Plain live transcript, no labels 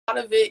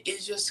of it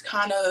is just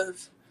kind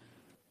of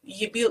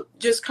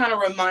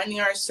reminding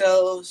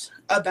ourselves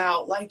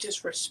about like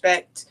just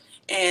respect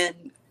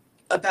and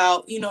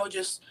about,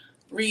 just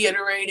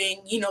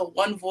reiterating,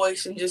 one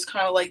voice and just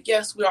kind of like,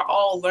 yes, we are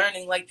all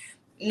learning. Like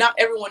not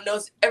everyone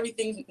knows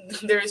everything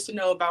there is to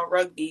know about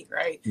rugby,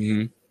 right?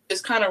 Mm-hmm.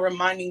 Just kind of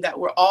reminding that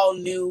we're all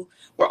new.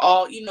 We're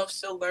all,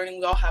 still learning.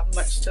 We all have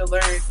much to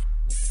learn.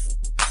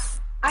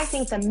 I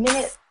think the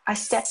minute I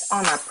stepped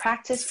on a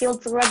practice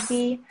field for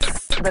rugby,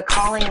 the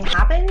calling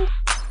happened.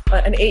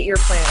 An 8-year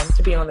plan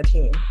to be on the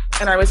team,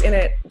 and I was in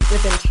it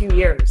within 2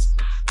 years.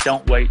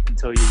 Don't wait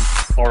until you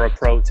are a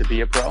pro to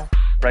be a pro,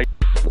 right?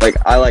 Like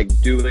I like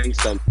doing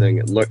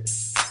something,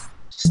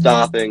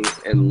 stopping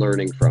and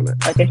learning from it.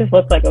 Like it just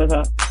looked like it was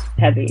a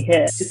heavy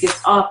hit. To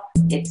give up,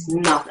 it's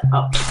not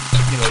up.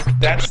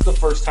 That's the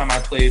first time I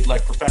played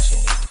like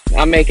professionally.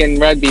 I'm making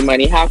rugby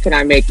money. How can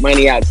I make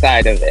money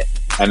outside of it?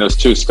 And there was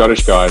 2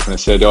 Scottish guys, and they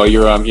said, "Oh,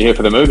 you're here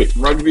for the movie."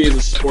 Rugby is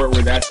a sport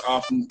where that's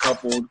often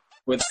coupled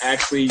with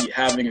actually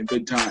having a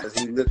good time.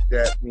 He looked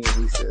at me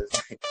and he says,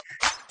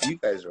 "You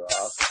guys are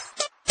awesome."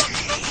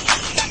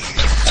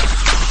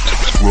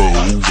 Grow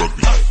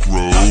rugby,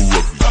 grow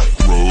rugby,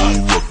 grow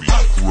rugby,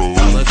 grow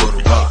rugby,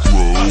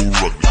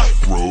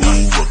 grow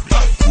rugby.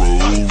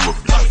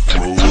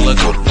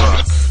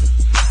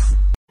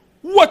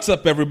 What's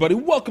up, everybody?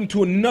 Welcome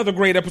to another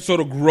great episode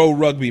of Grow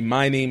Rugby.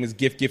 My name is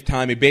Gift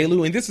Time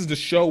Ibelu, and this is the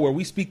show where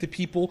we speak to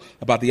people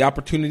about the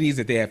opportunities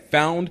that they have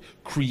found,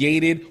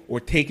 created, or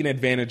taken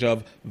advantage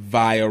of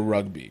via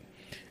rugby.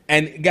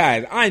 And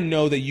guys, I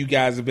know that you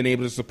guys have been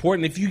able to support,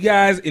 and if you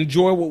guys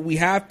enjoy what we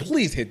have,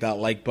 please hit that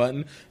like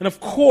button. And of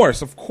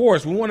course,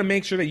 we want to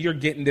make sure that you're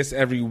getting this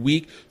every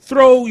week.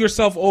 Throw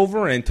yourself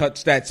over and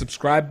touch that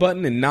subscribe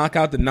button and knock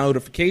out the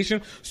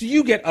notification so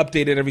you get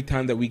updated every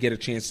time that we get a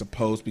chance to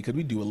post, because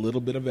we do a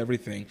little bit of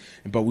everything,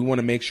 but we want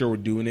to make sure we're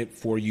doing it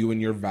for you and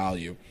your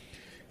value.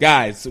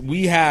 Guys,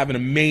 we have an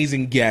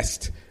amazing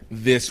guest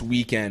this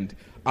weekend.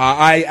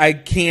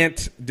 I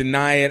can't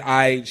deny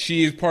it.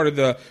 She is part of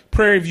the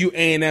Prairie View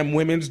A&M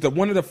women's,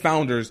 one of the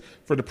founders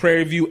for the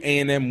Prairie View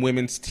A&M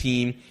women's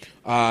team.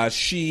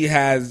 She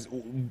has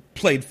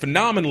played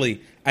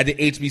phenomenally at the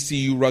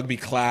HBCU Rugby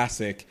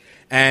Classic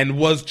and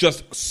was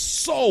just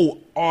so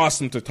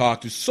awesome to talk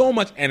to. So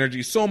much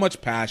energy, so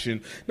much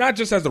passion, not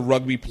just as a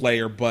rugby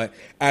player, but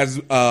as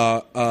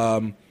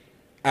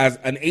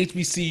an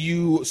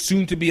HBCU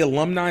soon-to-be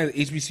alumni, an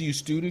HBCU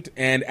student,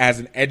 and as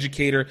an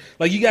educator.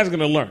 Like, you guys are going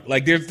to learn.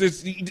 Like, it's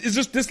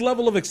just this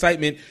level of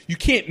excitement you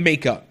can't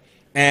make up.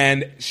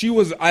 And she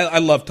was, I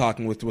love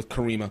talking with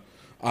Karima.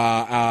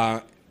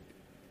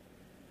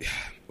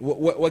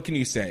 What can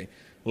you say?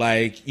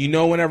 Like,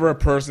 whenever a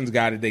person's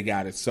got it, they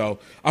got it. So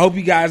I hope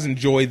you guys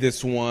enjoy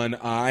this one.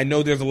 I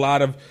know there's a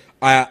lot of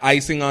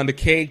icing on the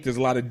cake. There's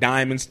a lot of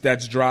diamonds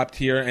that's dropped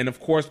here. And, of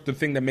course, the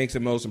thing that makes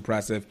it most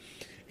impressive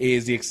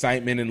is the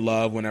excitement and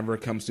love whenever it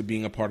comes to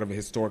being a part of a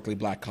historically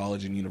black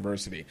college and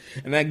university.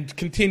 And that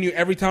continue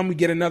every time we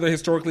get another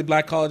historically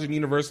black college and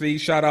university.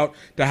 Shout out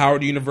to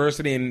Howard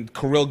University and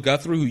Kirill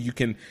Guthrie, who you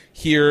can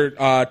hear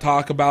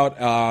talk about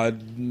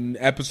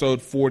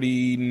episode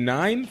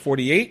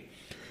 48,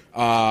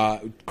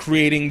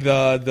 creating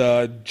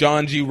the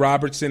John G.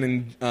 Robertson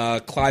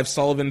and Clive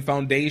Sullivan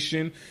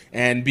Foundation,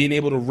 and being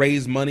able to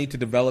raise money to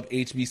develop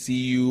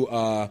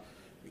HBCU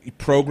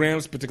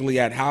programs, particularly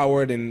at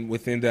Howard and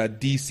within the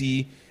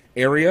DC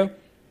area.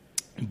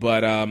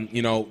 But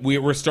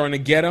we're starting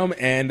to get them,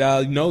 and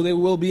they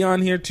will be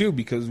on here too,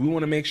 because we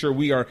want to make sure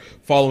we are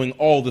following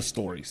all the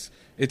stories.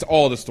 It's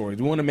all the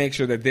stories. We want to make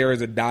sure that there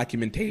is a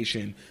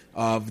documentation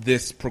of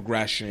this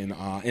progression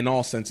in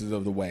all senses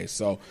of the way.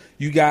 So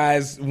you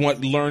guys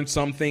learn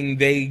something,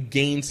 they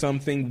gain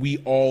something, we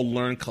all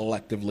learn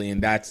collectively,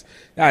 and that's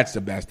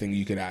the best thing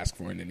you could ask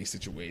for in any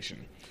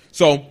situation.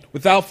 So,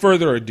 without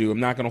further ado, I'm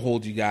not going to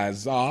hold you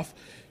guys off.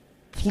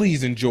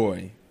 Please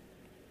enjoy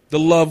the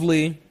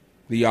lovely,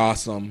 the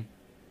awesome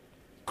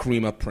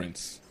Karima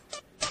Prince.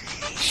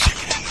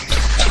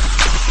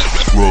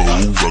 Grow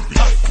rugby,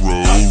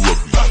 grow rugby,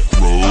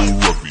 grow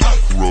rugby,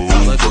 grow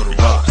rugby, grow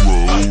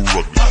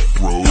rugby,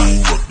 grow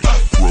rugby,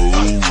 grow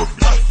rugby,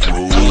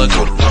 grow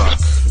rugby.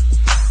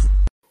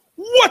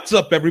 What's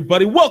up,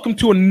 everybody? Welcome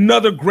to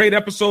another great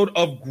episode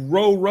of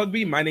Grow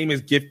Rugby. My name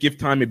is Gift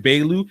Time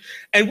Ibelu,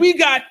 and we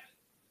got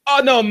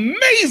an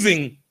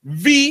amazing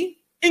V,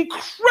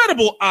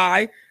 incredible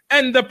I,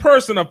 and the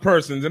person of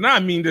persons, and I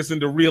mean this in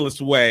the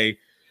realest way,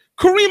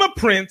 Karima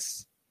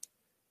Prince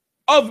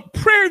of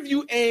Prairie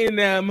View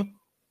A&M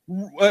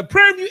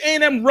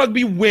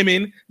Rugby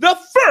Women, the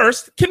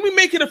first, can we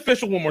make it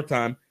official one more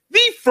time,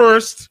 the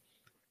first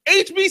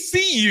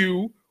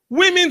HBCU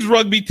women's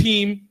rugby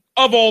team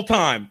of all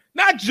time.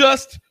 Not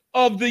just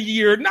of the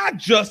year, not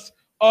just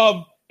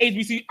of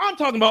HBCU. I'm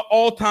talking about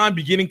all time,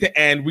 beginning to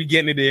end. We're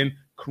getting it in.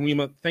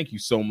 Karima, thank you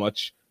so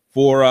much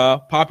for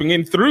popping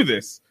in through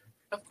this.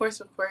 Of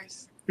course.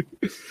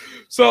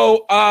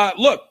 So,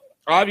 look,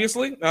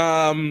 obviously,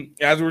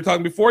 as we were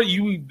talking before,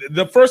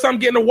 the first time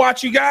getting to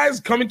watch you guys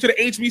coming to the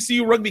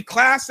HBCU Rugby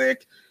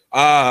Classic,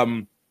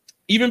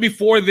 even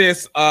before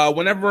this,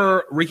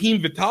 whenever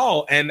Raheem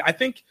Vital and I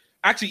think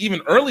actually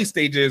even early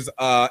stages,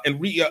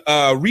 and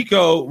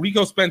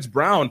Rico Spence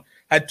Brown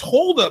had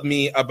told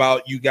me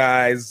about you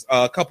guys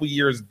a couple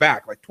years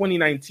back, like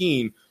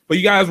 2019. But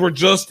you guys were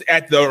just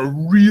at the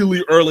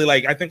really early,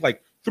 like I think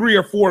like 3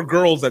 or 4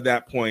 girls at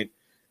that point.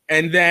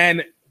 And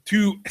then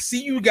to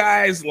see you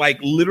guys like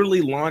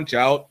literally launch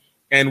out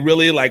and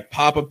really like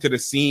pop up to the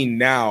scene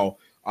now.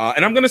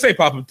 And I'm going to say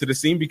pop up to the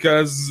scene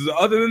because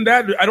other than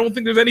that, I don't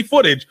think there's any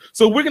footage.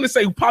 So we're going to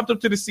say popped up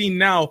to the scene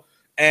now.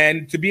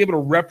 And to be able to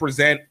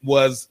represent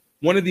was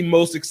one of the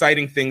most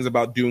exciting things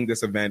about doing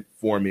this event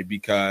for me,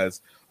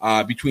 because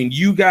between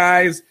you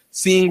guys,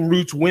 seeing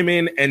Roots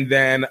Women, and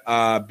then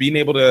being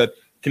able to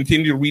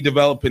continue to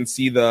redevelop and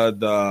see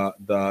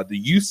the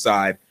youth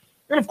side,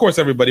 and of course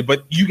everybody,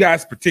 but you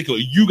guys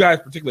particularly,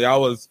 I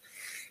was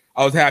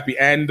happy,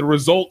 and the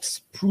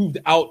results proved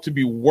out to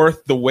be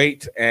worth the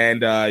wait.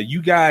 And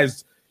you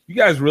guys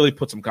really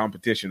put some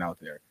competition out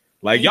there.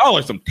 Like, y'all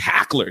are some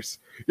tacklers.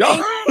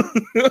 Y'all.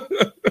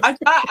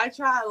 I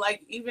try.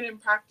 Like, even in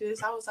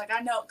practice, I was like, I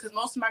know, because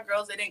most of my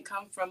girls, they didn't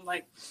come from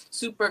like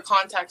super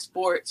contact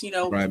sports, you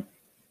know, right.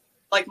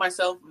 Like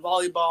myself,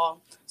 volleyball,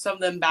 some of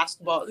them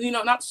basketball, you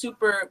know, not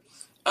super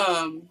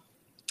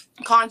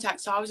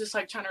contact. So I was just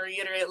like trying to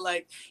reiterate,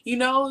 like, you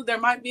know, there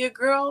might be a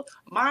girl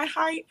my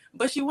height,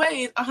 but she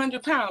weighs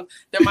 100 pounds.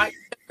 There might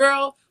be a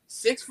girl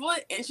 6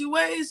 foot and she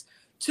weighs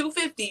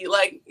 250.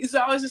 Like, so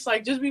I was just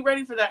like, just be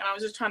ready for that. And I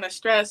was just trying to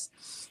stress.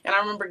 And I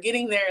remember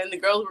getting there and the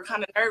girls were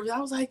kind of nervous. I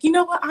was like, you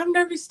know what? I'm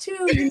nervous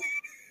too.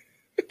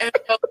 And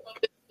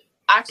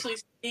actually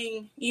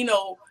seeing, you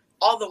know,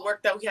 all the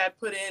work that we had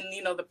put in,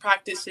 you know, the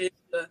practices,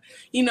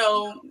 you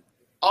know,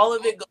 all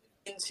of it going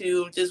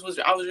into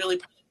I was really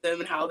proud of them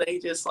and how they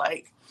just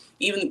like,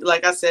 even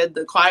like I said,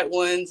 the quiet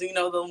ones, you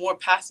know, the more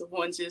passive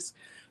ones, just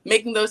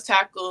making those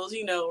tackles,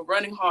 you know,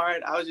 running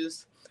hard. I was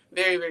just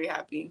very, very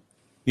happy.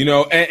 You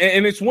know,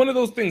 and it's one of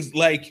those things,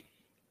 like,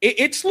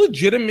 it's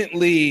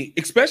legitimately,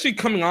 especially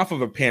coming off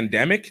of a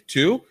pandemic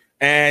too,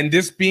 and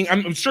this being,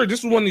 I'm sure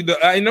this was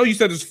I know you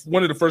said this was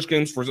one of the first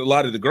games for a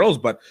lot of the girls,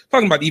 but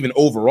talking about even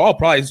overall,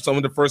 probably some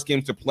of the first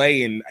games to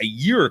play in a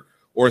year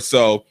or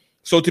so.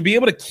 So to be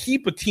able to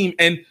keep a team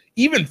and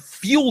even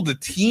field a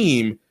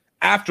team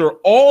after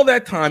all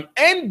that time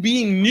and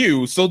being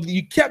new, so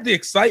you kept the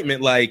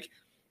excitement, like,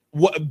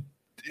 what...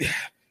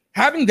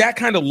 Having that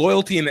kind of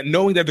loyalty and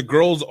knowing that the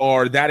girls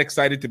are that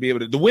excited to be able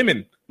to, the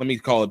women, let me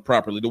call it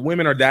properly, the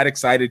women are that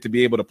excited to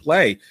be able to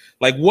play.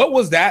 Like, what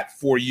was that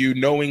for you,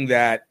 knowing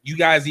that you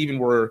guys even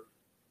were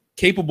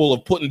capable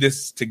of putting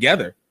this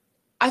together?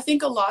 I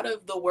think a lot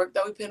of the work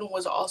that we put in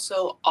was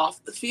also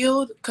off the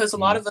field, because a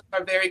lot of us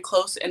are very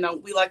close, and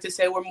we like to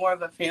say we're more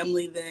of a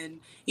family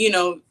than, you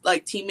know,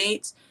 like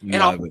teammates, and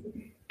all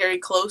very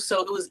close.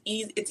 So it was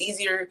it's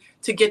easier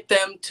to get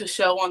them to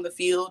show on the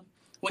field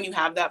when you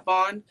have that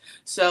bond.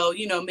 So,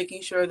 you know,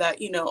 making sure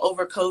that, you know,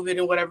 over COVID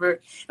and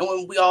whatever, and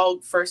when we all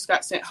first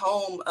got sent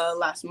home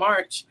last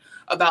March,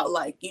 about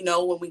like, you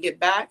know, when we get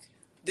back,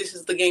 this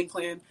is the game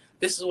plan.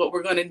 This is what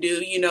we're going to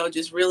do, you know,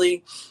 just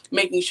really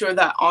making sure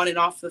that on and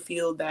off the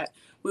field that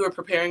we were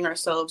preparing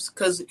ourselves.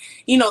 Because,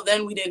 you know,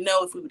 then we didn't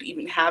know if we would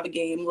even have a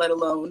game, let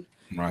alone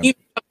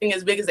something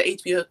as big as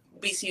the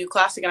HBCU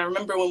Classic. And I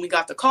remember when we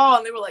got the call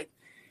and they were like,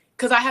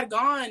 because I had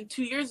gone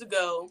 2 years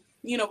ago,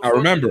 you know. I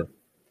remember.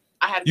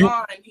 I had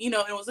gone, you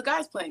know, and it was the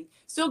guys playing.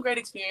 Still great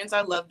experience.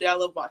 I loved it. I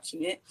love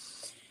watching it.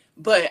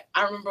 But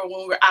I remember when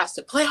we were asked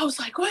to play, I was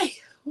like,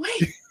 wait.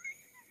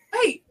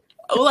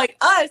 Like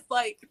us,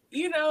 like,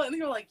 you know, and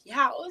they were like,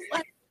 yeah. I was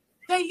like,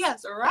 say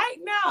yes right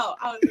now.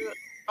 I was really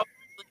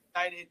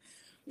excited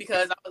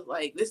because I was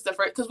like, this is the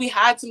first, because we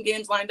had some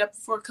games lined up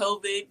before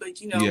COVID, but,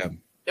 you know,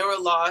 they were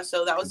lost,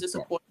 so that was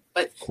disappointing.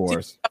 But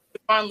to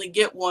finally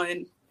get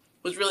one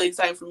was really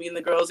exciting for me and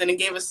the girls, and it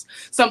gave us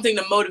something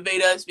to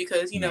motivate us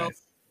because, you know,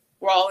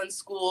 we're all in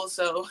school,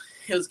 so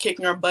it was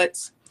kicking our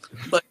butts,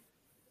 but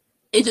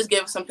it just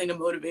gave us something to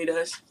motivate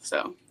us.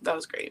 So that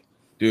was great.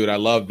 Dude, I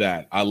love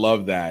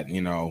that.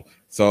 You know,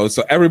 so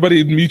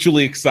everybody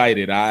mutually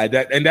excited.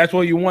 And that's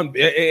what you want,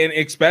 and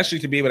especially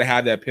to be able to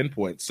have that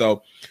pinpoint.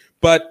 So,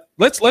 but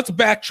let's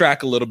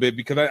backtrack a little bit,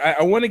 because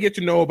I want to get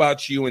to know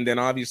about you, and then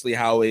obviously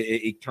how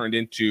it turned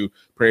into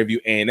Prairie View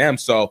A&M.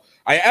 So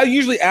I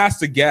usually ask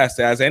the guests,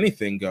 as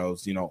anything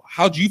goes, you know,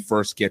 how'd you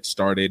first get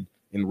started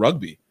in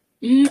rugby?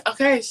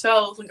 Okay,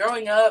 so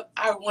growing up,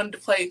 I wanted to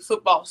play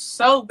football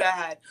so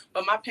bad,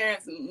 but my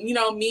parents, you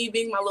know, me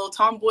being my little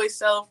tomboy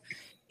self,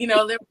 you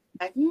know, they were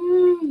like,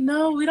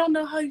 no, we don't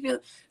know how you feel.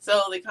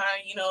 So they kind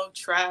of, you know,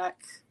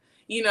 track,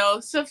 you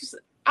know, so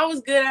I was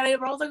good at it,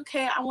 but I was like,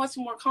 okay, I want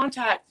some more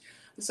contact.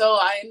 So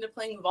I ended up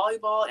playing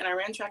volleyball, and I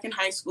ran track in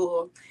high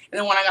school. And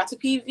then when I got to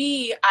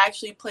PV, I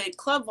actually played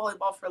club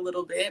volleyball for a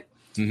little bit.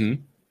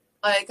 Mm-hmm.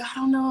 Like, I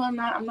don't know, I'm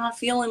not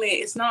feeling it.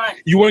 It's not.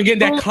 You weren't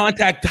getting that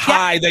contact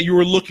high that you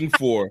were looking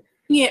for.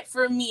 Yeah,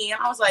 for me.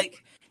 I was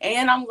like,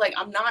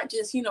 I'm not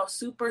just, you know,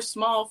 super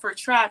small for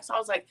track. So I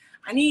was like,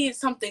 I needed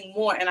something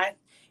more. And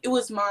it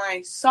was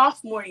my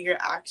sophomore year,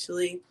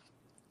 actually.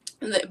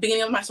 in the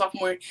beginning of my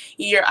sophomore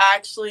year, I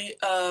actually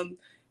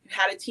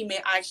had a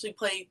teammate. I actually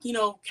played,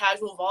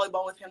 casual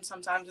volleyball with him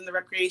sometimes in the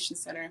recreation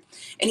center.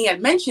 And he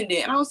had mentioned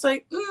it. And I was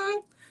like,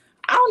 I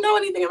don't know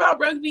anything about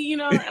rugby,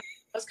 And I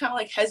was kind of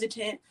like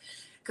hesitant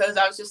because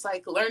I was just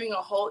like learning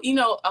a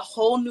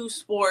whole new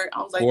sport.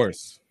 I was like, of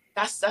course.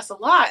 That's a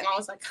lot. And I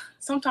was like,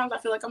 sometimes I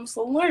feel like I'm a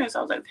slow learner. So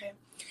I was like, okay.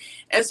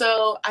 And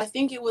so I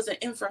think it was an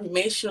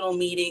informational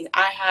meeting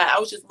I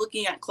was just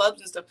looking at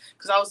clubs and stuff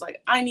because I was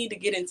like, I need to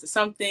get into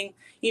something,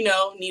 need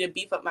to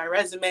beef up my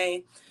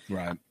resume.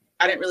 Right.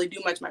 I didn't really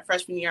do much my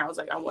freshman year. I was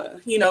like, I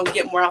want to,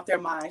 get more out there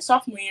my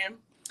sophomore year.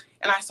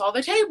 And I saw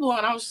the table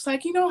and I was just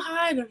like,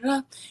 hi. Da, da,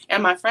 da.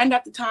 And my friend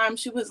at the time,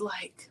 she was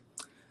like,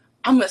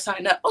 I'm going to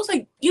sign up. I was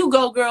like, you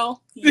go,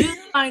 girl. You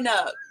sign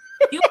up.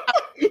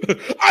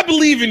 I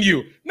believe in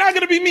you. Not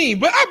going to be me,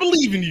 but I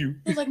believe in you.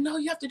 She was like, no,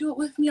 you have to do it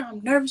with me.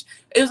 I'm nervous.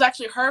 It was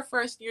actually her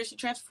first year. She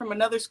transferred from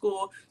another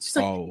school. She's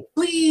like,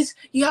 please,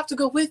 you have to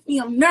go with me.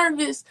 I'm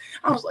nervous.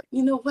 I was like,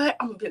 you know what?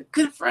 I'm going to be a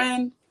good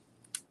friend.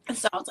 And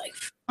so I was like,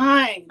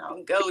 fine,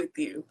 I'll go with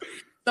you.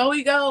 So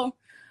we go.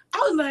 I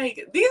was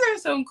like, these are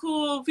some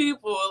cool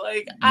people.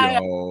 Like, I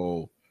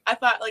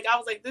thought, I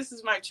was like, this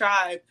is my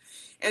tribe.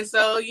 And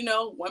so,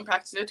 one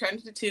practice turned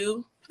into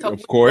two.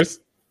 Of course.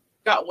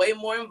 Got way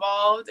more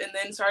involved and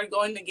then started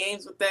going to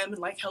games with them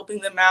and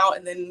helping them out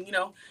and then,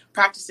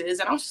 practices.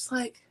 And I was just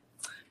like,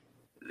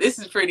 this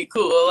is pretty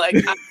cool. Like,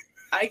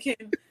 I can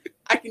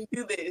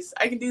do this.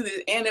 I can do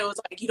this. And it was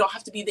like, you don't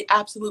have to be the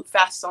absolute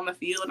fastest on the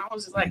field. And I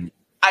was just like,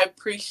 I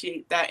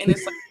appreciate that. And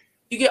it's like,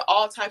 you get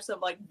all types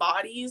of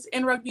bodies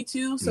in rugby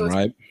too. So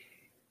it's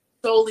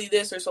solely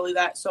this or solely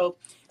that. So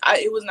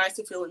it was nice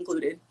to feel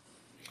included.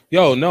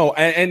 Yo, no.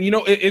 And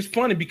it's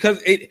funny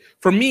because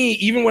for me,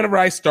 even whenever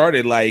I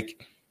started,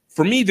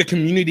 for me, the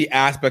community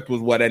aspect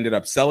was what ended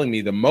up selling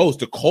me the most,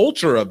 the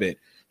culture of it.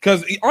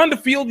 Because on the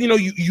field,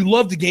 you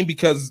love the game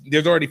because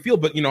there's already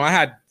field. But, I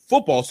had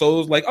football. So it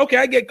was like, okay,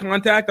 I get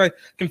contact. I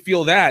can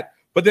feel that.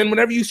 But then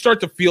whenever you start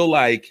to feel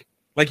like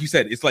you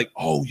said, it's like,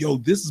 oh, yo,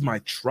 this is my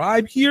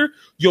tribe here.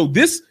 Yo,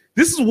 this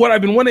is what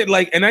I've been wanting.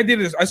 And I did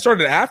this. I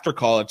started after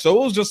college.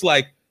 So it was just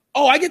like,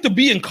 oh, I get to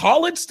be in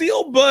college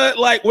still, but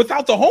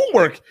without the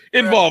homework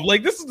involved.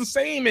 Right. This is the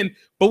same.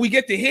 But we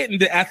get to hit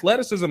into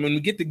athleticism and we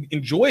get to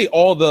enjoy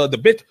all the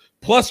bit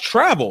plus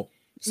travel.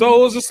 So it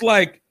was just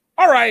like,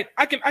 all right,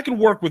 I can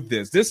work with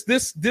this.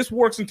 This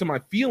works into my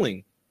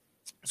feeling.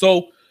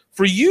 So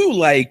for you,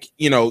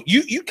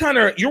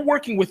 you're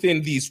working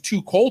within these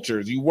two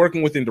cultures. You're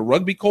working within the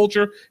rugby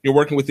culture. You're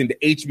working within the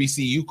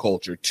HBCU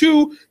culture.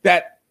 Two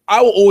that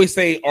I will always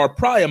say are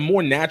probably a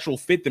more natural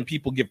fit than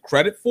people give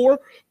credit for,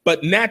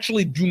 but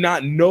naturally do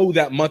not know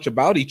that much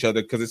about each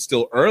other because it's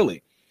still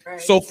early. Right.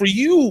 So for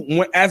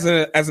you, as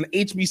an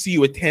HBCU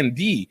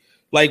attendee,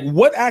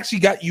 what actually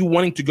got you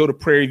wanting to go to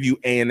Prairie View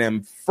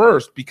A&M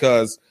first?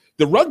 Because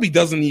the rugby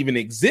doesn't even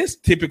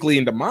exist typically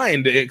in the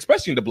mind,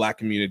 especially in the Black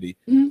community.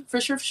 Mm-hmm, for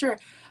sure.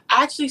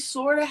 I actually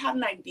sort of had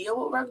an idea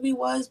what rugby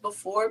was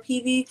before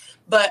PV,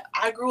 but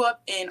I grew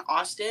up in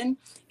Austin,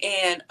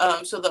 and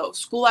so the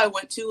school I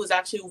went to was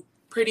actually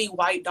pretty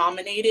white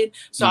dominated.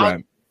 So I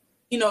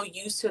was,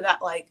 used to that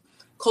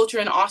culture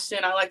in Austin.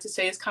 I like to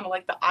say it's kind of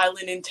like the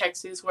island in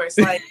Texas, where it's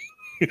like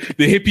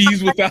the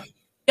hippies without.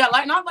 Yeah,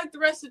 not like the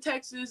rest of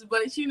Texas,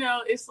 but it's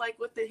it's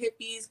with the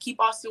hippies, keep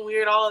Austin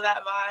weird, all of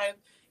that vibe.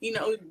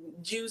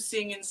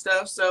 Juicing and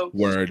stuff. So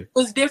Word. It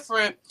was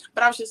different,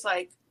 but I was just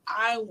like,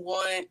 I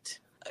want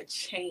a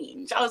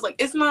change. I was like,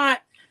 it's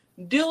not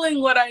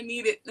doing what I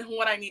needed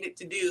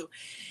to do.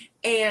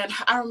 And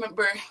I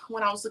remember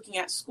when I was looking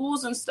at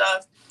schools and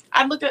stuff,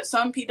 I looked at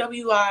some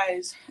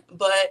PWIs,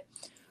 but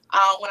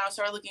when I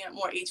started looking at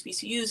more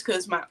HBCUs,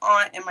 because my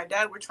aunt and my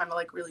dad were trying to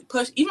like really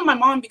push, even my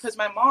mom, because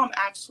my mom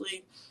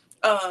actually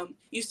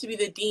used to be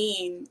the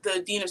dean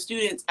of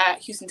students at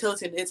Houston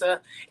Tilton. It's a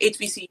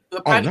HBCU,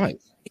 a private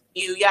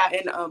HBCU,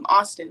 in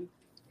Austin.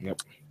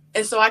 Yep.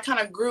 And so I kind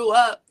of grew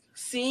up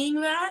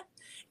seeing that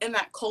and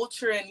that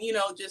culture and, you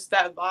know, just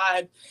that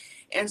vibe.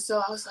 And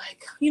so I was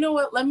like, you know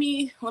what, let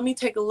me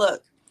take a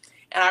look.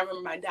 And I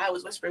remember my dad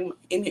was whispering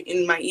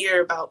in my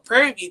ear about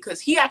Prairie View because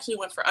he actually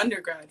went for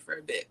undergrad for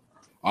a bit.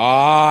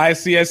 Ah, I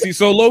see.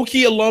 So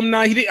low-key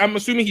alumni. I'm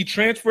assuming he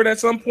transferred at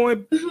some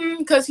point?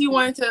 Because he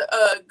wanted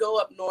to go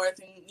up north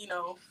and, you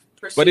know,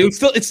 pursue. But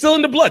it's still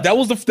in the blood.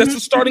 That's the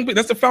starting point.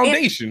 That's the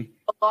foundation. And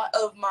a lot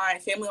of my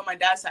family on my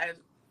dad's side,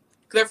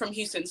 they're from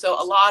Houston.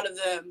 So a lot of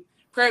them,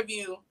 Prairie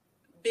View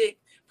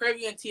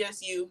and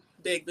TSU,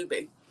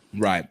 big.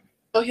 Right.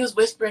 So he was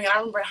whispering, and I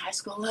remember in high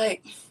school,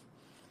 like,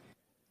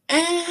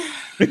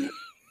 I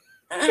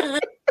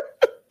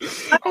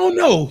don't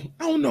know.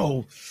 I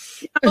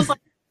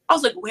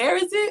was like, where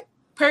is it?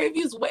 Prairie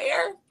View's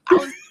where?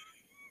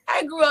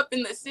 I grew up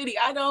in the city.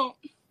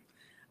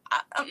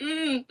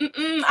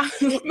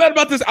 Not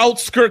about this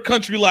outskirt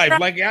country life.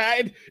 Like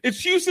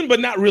it's Houston, but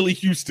not really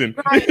Houston.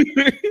 Right.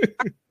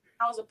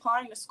 I was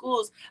applying to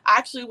schools. I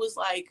actually was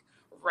like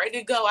ready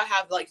to go. I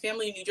have like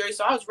family in New Jersey,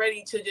 so I was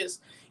ready to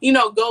just, you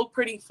know, go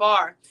pretty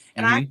far.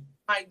 And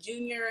my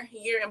junior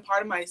year and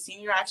part of my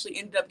senior, I actually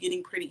ended up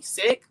getting pretty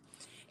sick.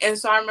 And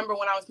so I remember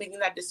when I was making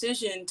that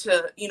decision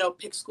to,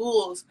 pick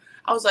schools,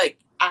 I was like,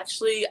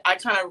 actually, I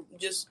kind of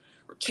just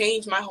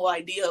changed my whole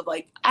idea of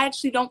like, I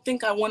actually don't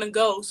think I want to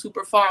go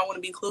super far. I want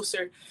to be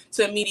closer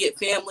to immediate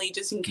family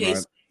just in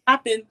case it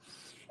happened.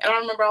 And I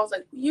remember I was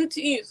like, UT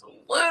is a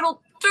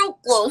little too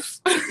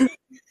close.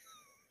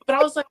 But I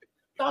was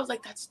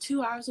like, that's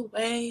 2 hours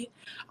away.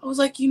 I was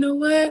like, you know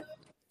what?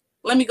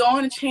 Let me go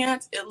on a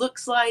chance. It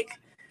looks like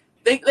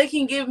they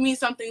can give me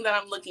something that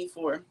I'm looking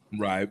for.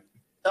 Right.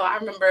 So I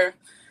remember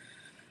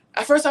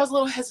at first I was a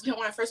little hesitant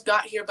when I first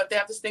got here, but they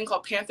have this thing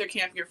called Panther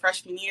Camp your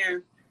freshman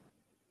year.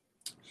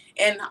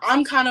 And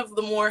I'm kind of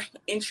the more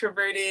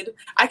introverted.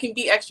 I can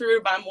be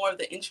extroverted, but I'm more of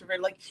the introvert.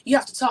 Like, you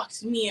have to talk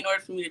to me in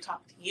order for me to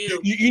talk to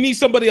you. You need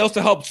somebody else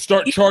to help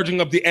start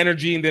charging up the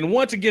energy, and then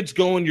once it gets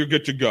going, you're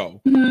good to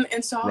go. Mm-hmm.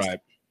 And so I was in the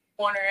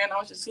corner, and I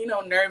was just,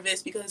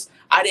 nervous because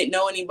I didn't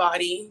know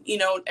anybody.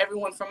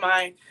 Everyone from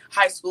my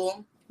high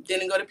school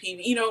didn't go to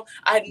PV.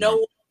 I had no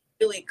one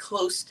really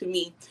close to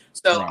me.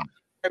 So I was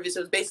nervous. It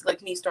was basically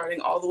like me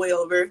starting all the way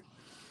over.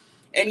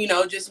 And,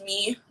 just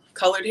me,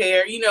 colored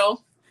hair,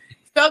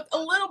 felt a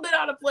little bit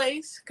out of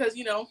place because,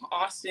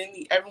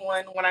 Austin,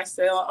 everyone, when I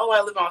say, oh,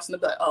 I live in Austin, they'll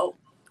be like, oh.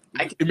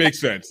 It makes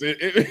sense.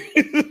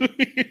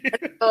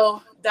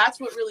 So that's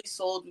what really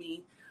sold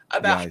me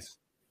about,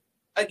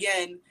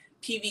 again,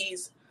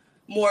 PV's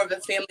more of a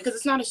family because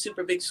it's not a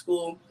super big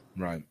school.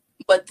 Right.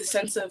 But the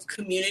sense of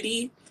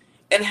community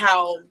and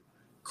how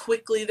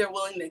quickly they're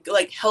willing to,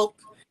 like,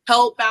 help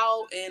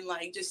out and,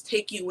 like, just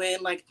take you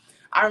in. Like,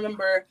 I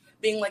remember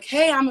being like,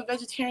 hey, I'm a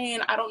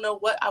vegetarian. I don't know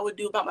what I would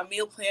do about my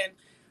meal plan.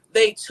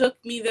 They took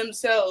me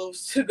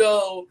themselves to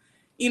go,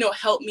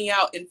 help me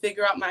out and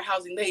figure out my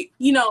housing.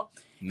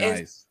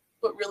 Nice.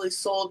 What really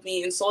sold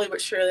me, and slowly but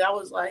surely, I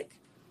was like,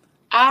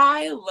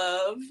 I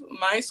love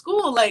my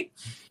school. Like,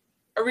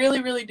 I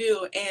really, really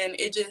do. And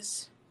it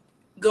just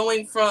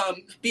going from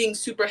being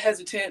super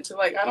hesitant to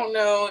like, I don't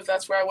know if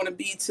that's where I want to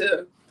be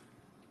to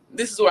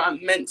this is where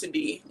I'm meant to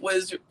be it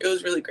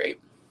was really great.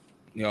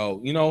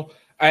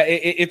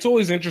 It's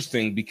always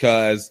interesting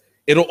because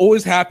it'll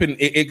always happen,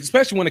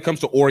 especially when it comes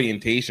to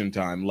orientation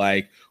time.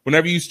 Like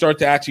whenever you start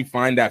to actually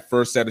find that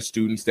first set of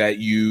students that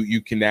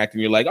you connect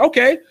and you're like,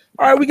 okay,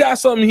 all right, we got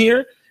something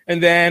here.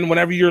 And then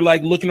whenever you're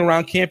like looking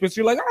around campus,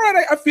 you're like, all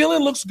right, I feel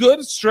it looks good.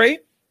 It's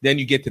straight. Then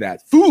you get to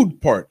that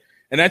food part.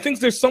 And I think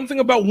there's something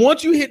about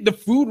once you hit the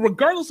food,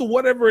 regardless of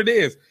whatever it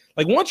is,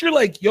 like once you're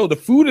like, yo, the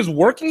food is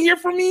working here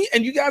for me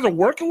and you guys are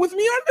working with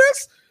me on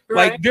this,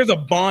 right. Like there's a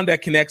bond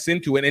that connects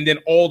into it. And then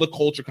all the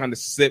culture kind of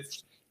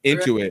sips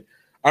into it.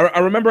 I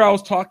remember I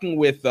was talking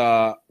with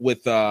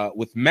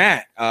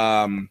Matt,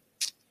 man,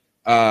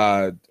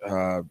 I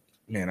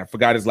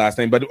forgot his last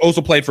name, but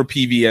also played for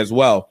PV as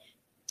well.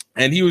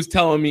 And he was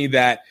telling me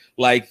that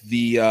like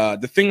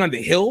the thing on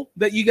the hill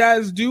that you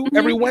guys do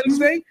every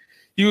Wednesday,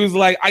 he was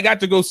like, I got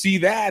to go see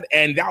that.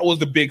 And that was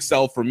the big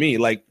sell for me.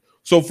 Like,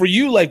 so for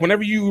you, like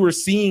whenever you were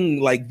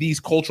seeing like these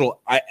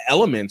cultural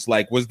elements,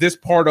 like was this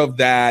part of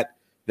that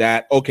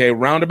okay,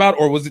 roundabout,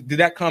 or did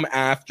that come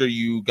after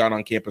you got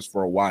on campus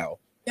for a while?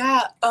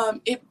 Yeah,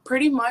 it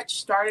pretty much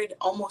started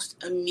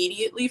almost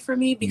immediately for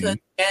me because,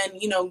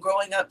 and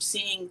growing up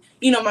seeing,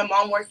 my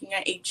mom working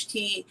at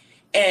HT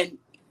and,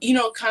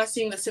 kind of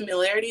seeing the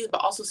similarities, but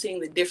also seeing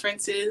the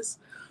differences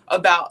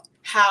about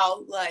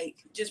how, like,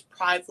 just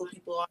prideful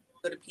people are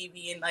to go to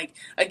PV. And, like,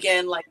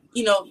 again, like,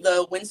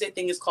 the Wednesday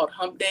thing is called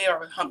Hump Day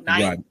or Hump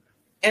Night. Right.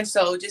 And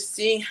so just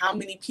seeing how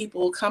many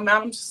people come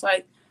out, I'm just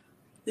like,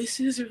 this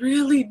is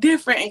really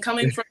different. And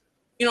coming from,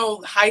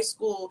 high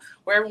school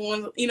where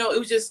everyone, it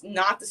was just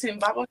not the same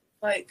vibe. I was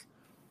like,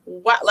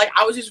 what? Like,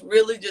 I was just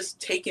really just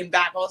taken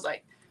back. I was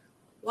like,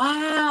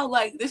 wow,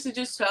 like, this is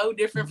just so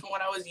different from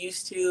what I was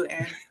used to.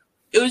 And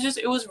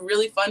it was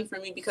really fun for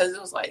me because it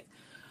was like,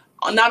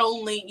 not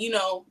only,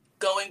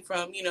 going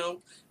from,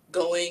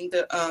 going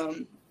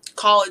to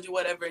college or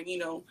whatever,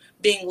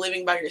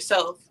 living by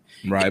yourself.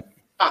 Right.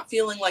 Not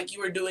feeling like you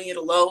were doing it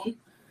alone.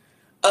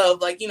 Of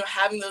like,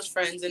 having those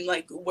friends and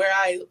like where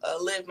I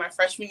lived my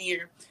freshman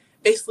year,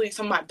 basically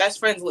some of my best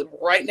friends lived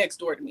right next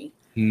door to me.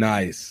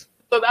 Nice.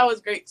 So that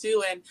was great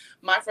too. And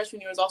my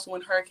freshman year was also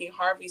when Hurricane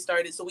Harvey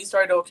started. So we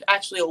started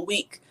actually a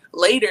week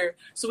later.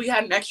 So we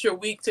had an extra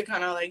week to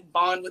kind of like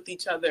bond with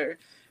each other.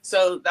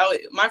 So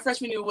my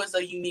freshman year was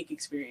a unique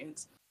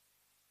experience.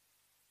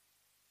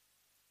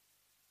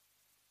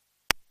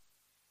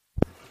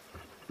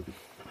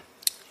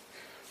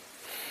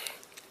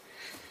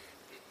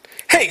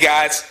 Hey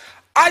guys,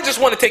 I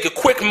just want to take a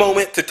quick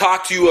moment to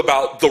talk to you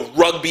about the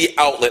Rugby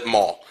Outlet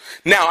Mall.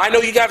 Now, I know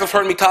you guys have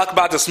heard me talk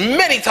about this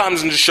many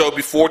times in the show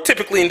before,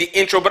 typically in the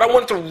intro, but I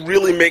wanted to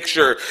really make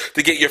sure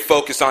to get your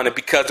focus on it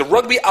because the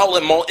Rugby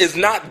Outlet Mall is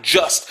not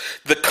just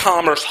the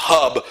commerce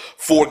hub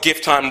for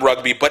Gift Time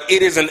Rugby, but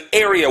it is an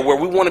area where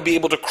we want to be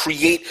able to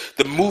create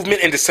the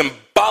movement and the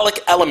symbolic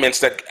elements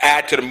that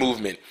add to the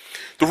movement.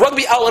 The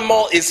Rugby Outlet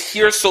Mall is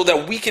here so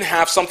that we can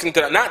have something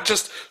to not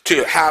just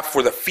to have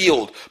for the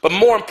field, but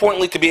more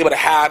importantly to be able to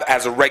have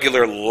as a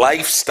regular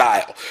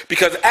lifestyle.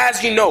 Because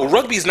as you know,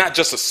 rugby is not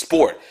just a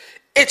sport.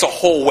 It's a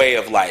whole way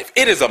of life.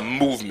 It is a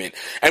movement.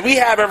 And we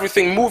have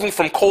everything moving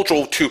from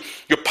cultural to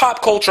your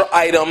pop culture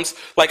items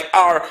like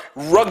our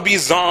Rugby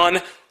Zon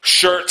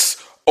shirts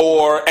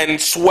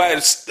and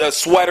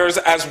sweaters,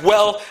 as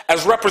well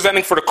as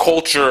representing for the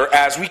culture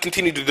as we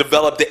continue to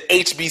develop the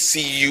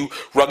HBCU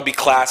Rugby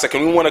Classic.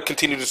 And we want to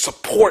continue to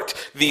support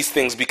these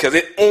things because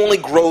it only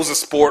grows the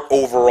sport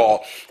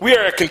overall. We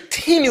are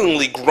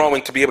continually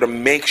growing to be able to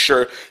make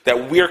sure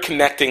that we're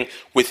connecting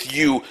with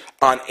you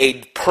on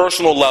a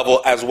personal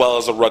level as well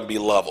as a rugby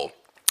level.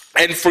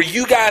 And for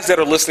you guys that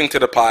are listening to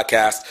the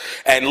podcast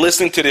and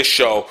listening to this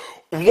show,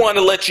 want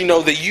to let you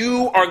know that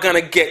you are going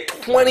to get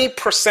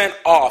 20%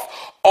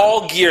 off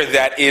all gear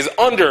that is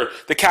under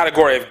the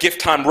category of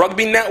Gift Time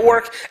Rugby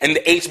Network and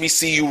the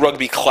HBCU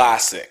Rugby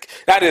Classic.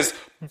 That is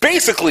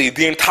basically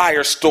the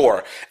entire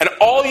store. And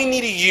all you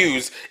need to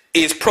use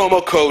is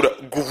promo code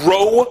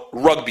GREAUX,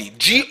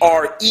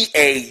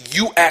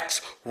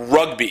 GREAUX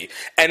Rugby.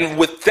 And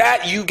with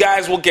that, you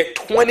guys will get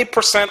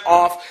 20%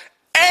 off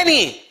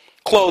any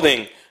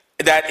clothing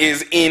that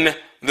is in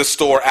the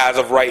store as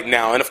of right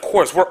now. And of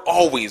course, we're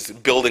always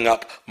building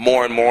up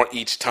more and more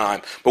each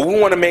time. But we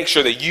want to make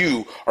sure that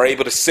you are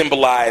able to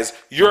symbolize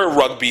your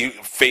rugby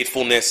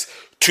faithfulness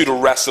to the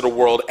rest of the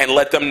world and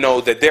let them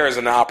know that there is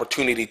an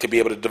opportunity to be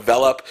able to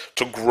develop,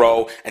 to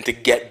grow, and to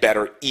get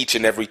better each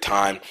and every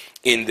time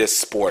in this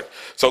sport.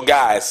 So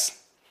guys,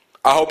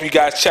 I hope you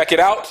guys check it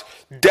out.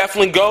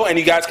 Definitely go, and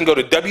you guys can go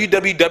to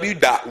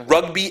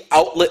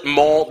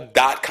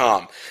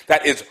www.rugbyoutletmall.com.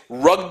 That is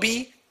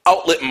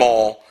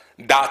rugbyoutletmall.com.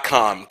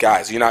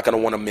 Guys, you're not going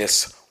to want to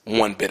miss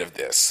one bit of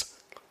this.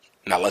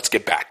 Now let's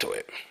get back to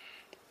it.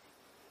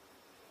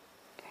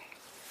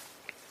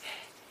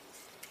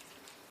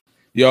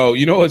 Yo,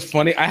 you know what's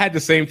funny? I had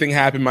the same thing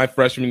happen my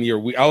freshman year.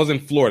 I was in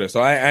Florida,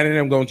 so I ended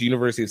up going to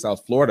University of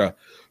South Florida,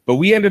 but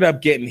we ended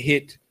up getting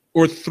hit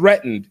or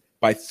threatened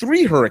by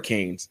 3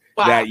 hurricanes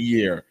that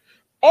year.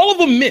 All of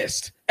them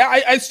missed.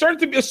 I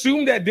started to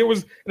assume that there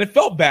was, and it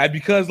felt bad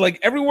because like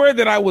everywhere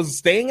that I was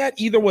staying at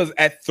either was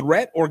at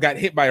threat or got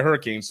hit by a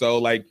hurricane. So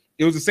like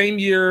it was the same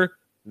year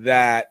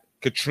that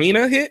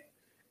Katrina hit,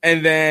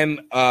 and then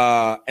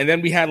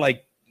we had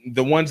like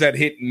the ones that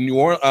hit New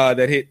Orleans,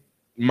 that hit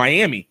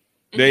Miami.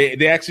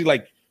 They actually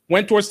like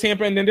went towards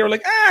Tampa, and then they were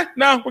like,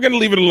 no, we're gonna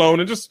leave it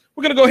alone and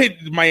we're gonna go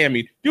hit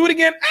Miami. Do it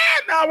again?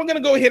 No, we're gonna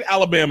go hit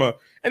Alabama,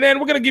 and then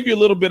we're gonna give you a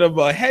little bit of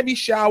a heavy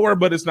shower,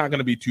 but it's not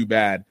gonna be too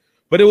bad.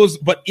 But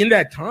in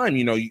that time,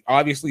 you know,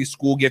 obviously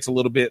school gets a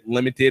little bit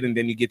limited, and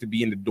then you get to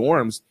be in the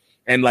dorms.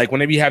 And like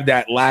whenever you have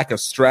that lack of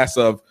stress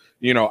of,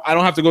 you know, I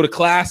don't have to go to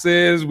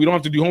classes, we don't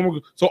have to do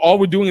homework, so all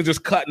we're doing is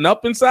just cutting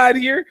up inside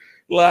here.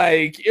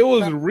 Like it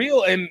was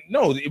real, and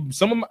no,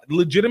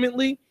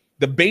 legitimately,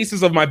 the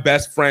basis of my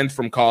best friends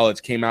from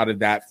college came out of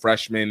that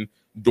freshman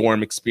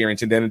dorm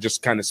experience, and then it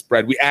just kind of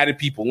spread. We added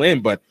people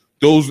in, but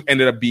those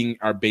ended up being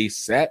our base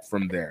set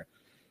from there.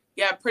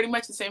 Yeah, pretty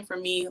much the same for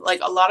me. Like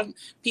a lot of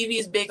PV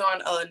is big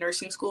on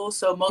nursing school,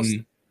 so most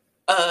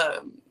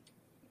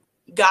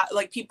got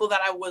like people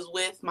that I was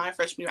with my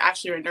freshman year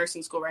actually are in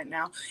nursing school right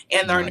now,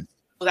 and they're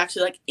was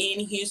actually like in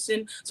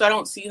Houston, so I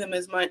don't see them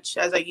as much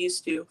as I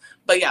used to.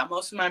 But yeah,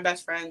 most of my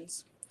best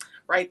friends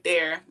right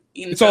there.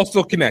 It's all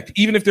still connect,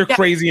 even if they're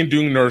crazy and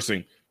doing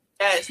nursing.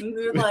 Yes, and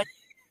they're like,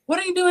 "What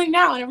are you doing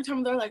now?" And every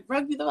time they're like,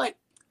 "Rugby," they're like,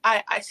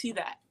 "I see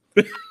that."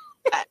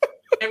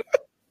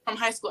 From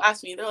high school,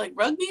 asked me, they're like,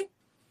 "Rugby."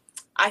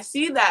 I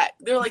see that.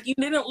 They're like, you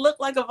didn't look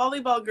like a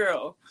volleyball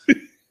girl.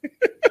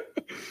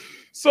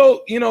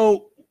 So, you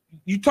know,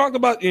 you talk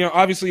about, you know,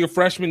 obviously your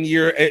freshman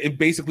year, it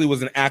basically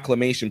was an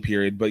acclimation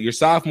period, but your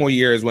sophomore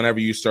year is whenever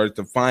you started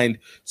to find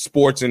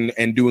sports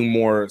and doing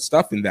more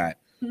stuff in that.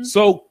 Mm-hmm.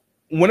 So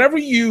whenever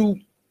you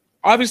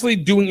obviously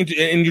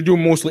and you're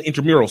doing mostly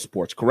intramural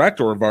sports, correct?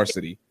 Or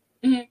varsity?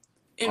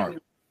 Mm-hmm. Right.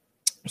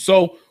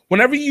 So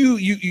whenever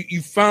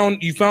you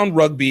found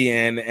rugby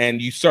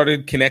and you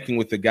started connecting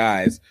with the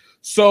guys,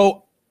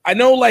 so I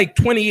know like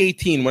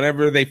 2018,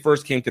 whenever they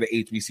first came to the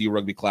HBCU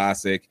Rugby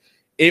Classic,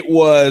 it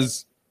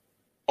was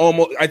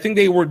almost, I think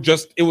they were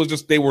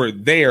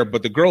there,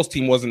 but the girls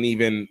team wasn't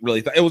even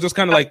really, it was just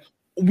kind of like,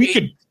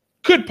 we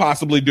could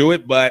possibly do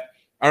it, but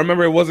I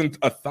remember it wasn't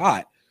a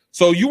thought.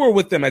 So you were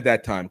with them at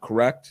that time,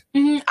 correct?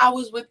 Mm-hmm. I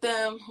was with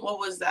them, what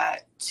was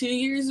that, 2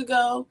 years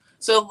ago?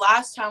 So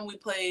last time we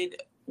played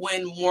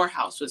when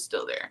Morehouse was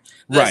still there.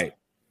 Right.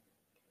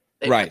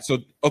 Right. So,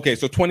 okay.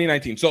 So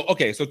 2019. So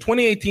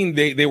 2018,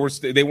 they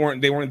weren't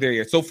there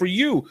yet. So for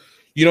you,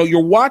 you know,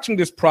 you're watching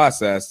this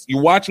process,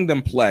 you're watching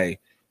them play.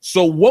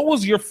 So what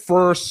was your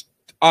first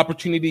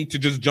opportunity to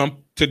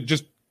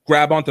just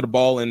grab onto the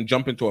ball and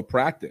jump into a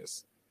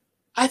practice?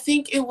 I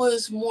think it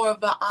was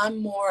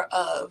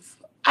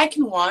I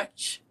can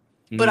watch,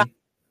 but I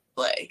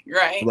play,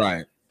 right?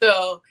 Right.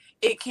 So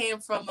it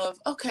came from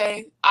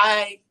okay,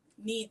 I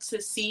need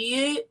to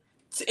see it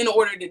in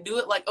order to do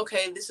it. Like,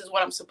 okay, this is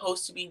what I'm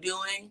supposed to be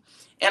doing.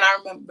 And I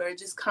remember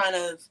just kind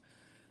of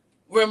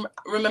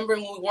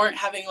remembering when we weren't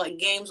having like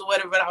games or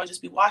whatever, but I would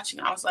just be watching.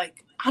 I was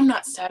like, I'm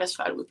not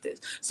satisfied with this.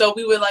 So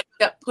we would like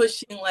kept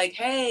pushing, like,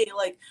 hey,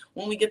 like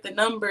when we get the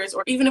numbers,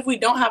 or even if we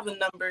don't have the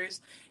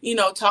numbers, you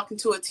know, talking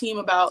to a team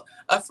about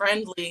a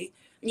friendly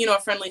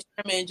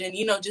scrimmage, and,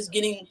 you know, just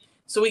getting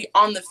so we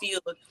on the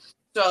field.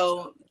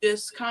 So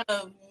just kind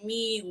of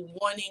me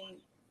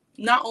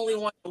not only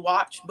wanting to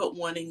watch, but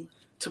wanting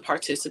to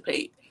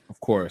participate. Of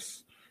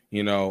course,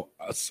 you know.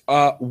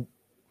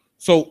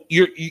 So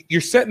you're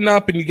setting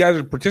up and you guys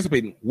are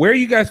participating. Where are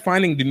you guys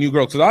finding the new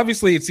girls? Because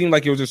obviously it seemed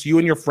like it was just you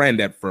and your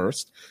friend at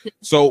first.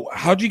 So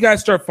how'd you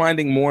guys start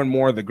finding more and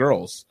more of the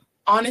girls?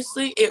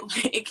 Honestly,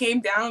 it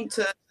came down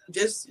to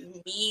just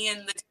me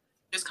and the team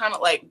just kind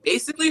of like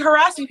basically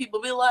harassing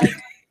people. Be like,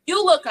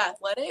 you look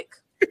athletic.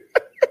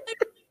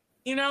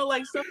 You know,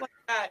 like stuff like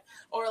that.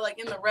 Or like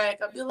in the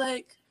rec, I'd be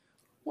like,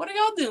 what are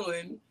y'all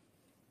doing?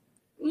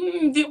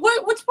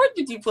 What sport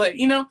did you play?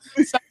 You know,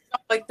 stuff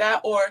like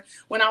that. Or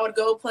when I would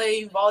go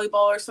play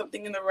volleyball or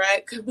something in the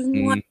rec,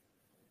 like,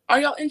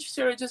 are y'all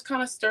interested? Or just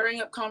kind of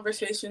stirring up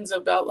conversations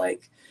about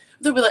like,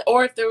 they'll be like,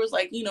 or if there was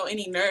like, you know,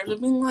 any nerves,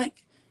 I'd be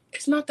like,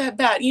 it's not that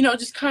bad. You know,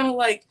 just kind of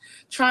like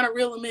trying to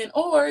reel them in.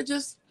 Or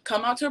just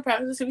come out to a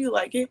practice if you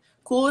like it.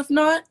 Cool. If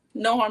not,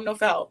 no harm, no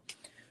foul.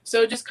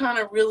 So just kind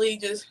of really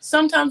just,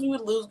 sometimes we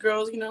would lose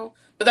girls, you know,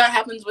 but that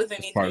happens with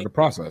anything. Part of the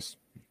process.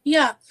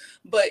 Yeah.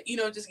 But, you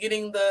know, just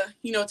getting the,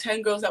 you know,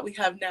 10 girls that we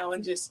have now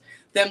and just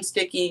them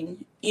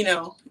sticking, you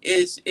know,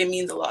 it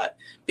means a lot,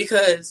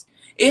 because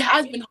it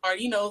has been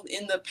hard, you know,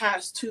 in the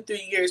past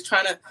 2-3 years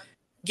trying to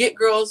get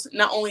girls,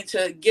 not only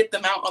to get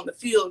them out on the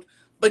field,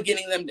 but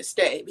getting them to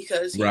stay,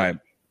 because, right.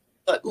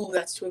 But, ooh,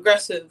 that's too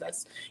aggressive.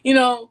 That's, you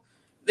know,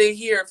 they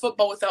hear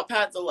football without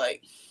pads are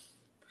like,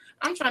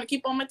 I'm trying to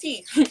keep on my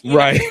teeth.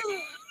 Right.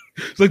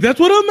 It's like, that's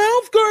what a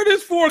mouth guard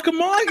is for.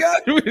 Come on,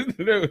 guys.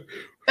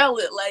 Tell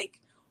it like,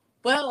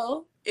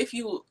 well, if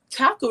you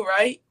tackle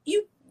right,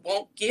 you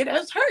won't get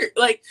as hurt.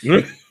 Like,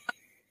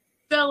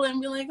 tell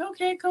and be like,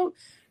 okay, come,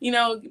 you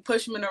know,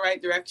 push them in the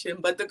right direction.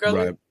 But the girls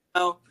are, you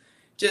know,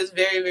 just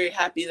very, very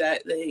happy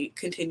that they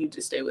continue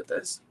to stay with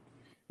us.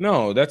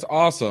 No, that's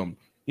awesome.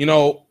 You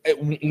know,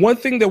 one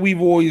thing that we've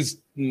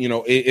always, you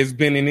know, it's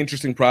been an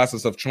interesting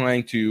process of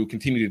trying to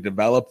continue to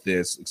develop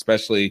this,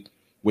 especially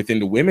within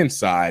the women's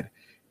side,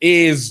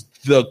 is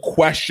the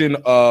question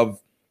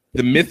of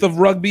the myth of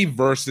rugby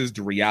versus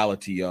the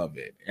reality of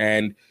it.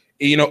 And,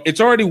 you know, it's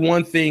already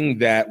one thing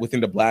that within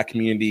the Black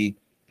community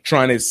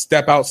trying to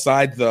step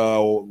outside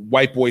the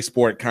white boy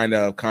sport kind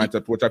of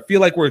concept, which I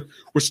feel like we're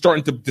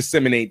starting to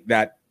disseminate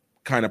that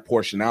kind of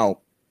portion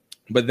out.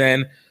 But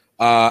then,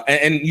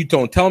 and you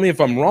don't tell me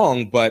if I'm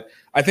wrong, but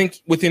I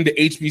think within the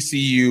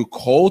HBCU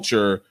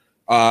culture,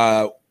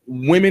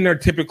 women are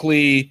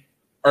typically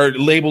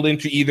labeled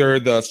into either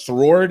the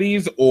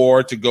sororities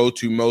or to go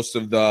to most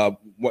of the,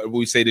 what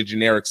we say, the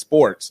generic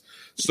sports.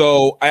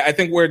 So I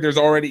think where there's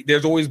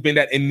always been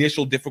that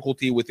initial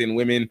difficulty within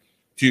women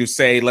to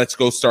say, let's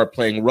go start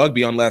playing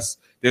rugby, unless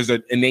there's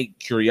an innate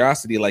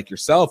curiosity like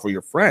yourself or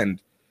your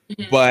friend.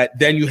 Mm-hmm. But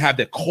then you have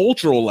the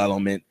cultural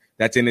element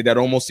that's in it that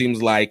almost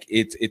seems like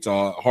it's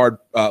a hard,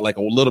 like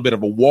a little bit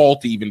of a wall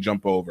to even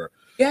jump over.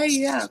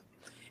 Yeah.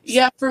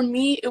 For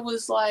me, it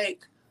was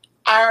like,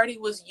 I already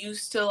was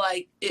used to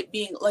like it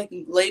being like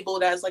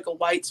labeled as like a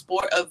white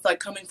sport of like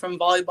coming from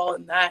volleyball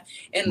and that.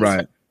 And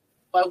right.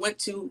 So I went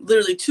to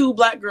literally 2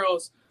 Black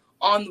girls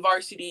on the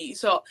varsity.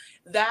 So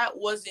that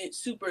wasn't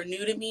super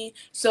new to me.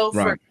 So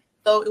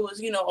though it was,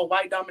 you know, a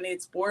white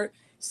dominated sport,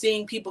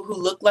 seeing people who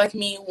look like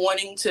me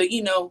wanting to,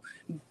 you know,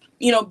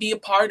 be a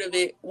part of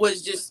it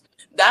was just,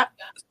 that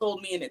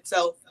sold me in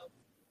itself.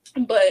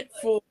 But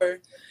for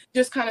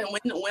just kind of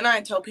when I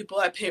tell people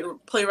I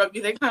play rugby,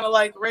 they kind of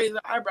like raise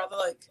their eyebrow. They're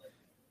like,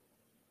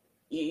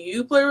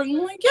 you play rugby?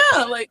 I'm like,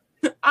 yeah. Like,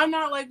 I'm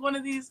not like one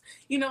of these,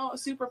 you know,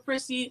 super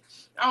prissy.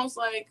 I was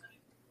like,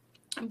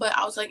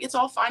 it's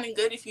all fine and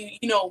good if you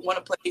know, want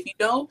to play. If you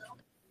don't,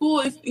 cool.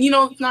 If, you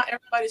know, it's not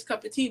everybody's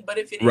cup of tea, but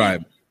if it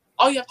is,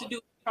 all you have to do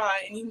is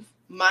try, and you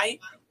might,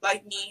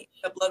 like me,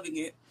 end up loving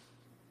it.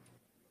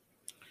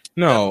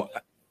 No,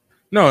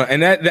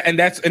 and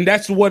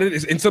that's what it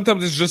is. And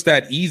sometimes it's just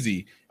that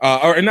easy.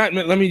 Or not.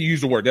 Let me use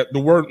the word.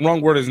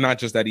 Wrong word is not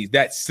just that easy.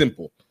 That's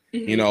simple.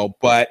 Mm-hmm. You know,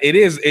 but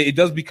it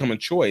does become a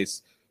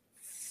choice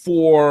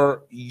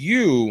for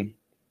you.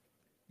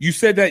 You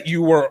said that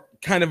you were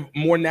kind of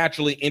more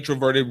naturally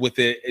introverted with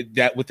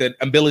an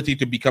ability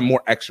to become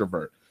more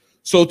extrovert.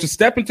 So to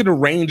step into the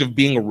range of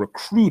being a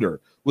recruiter,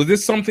 was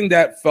this something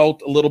that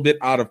felt a little bit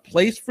out of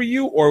place for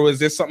you, or was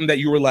this something that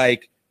you were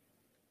like,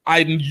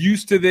 I'm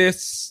used to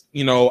this,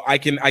 you know, I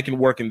can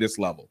work in this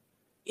level?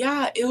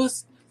 Yeah, it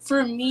was,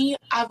 for me,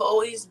 I've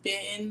always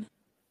been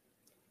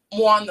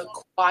more on the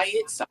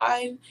quiet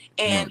side,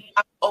 and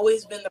I've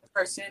always been the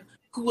person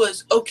who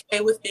was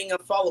okay with being a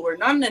follower,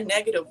 not in a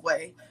negative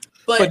way,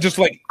 but just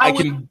like like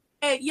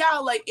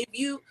if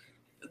you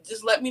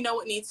just let me know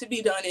what needs to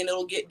be done and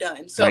it'll get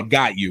done. So I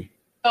got you.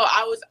 So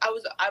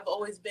I've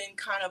always been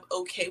kind of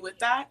okay with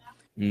that.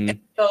 And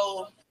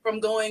so from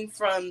going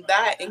from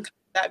that and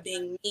that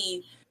being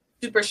me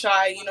super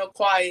shy, you know,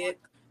 quiet,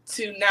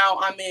 to now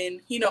I'm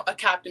in, you know, a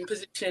captain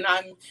position.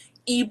 I'm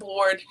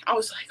e-board. I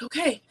was like,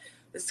 okay,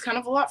 this is kind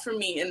of a lot for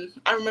me. And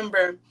I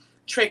remember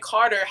Trey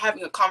Carter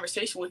having a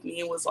conversation with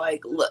me and was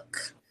like,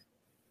 look,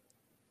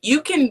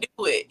 you can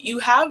do it. You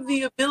have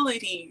the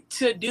ability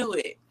to do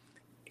it.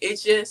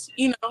 It's just,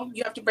 you know,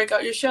 you have to break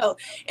out your shell.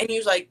 And he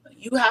was like,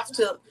 you have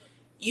to,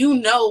 you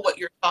know what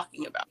you're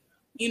talking about.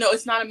 You know,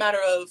 it's not a matter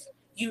of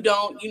you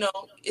don't, you know,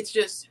 it's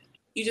just,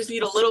 you just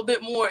need a little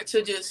bit more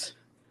to just,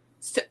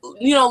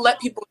 you know, let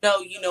people know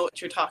you know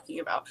what you're talking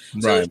about.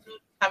 Right. So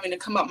having to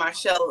come up my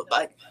shell,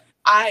 like,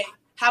 I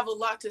have a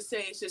lot to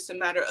say. It's just a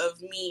matter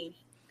of me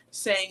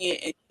saying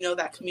it and, you know,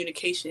 that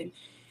communication.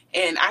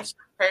 And actually,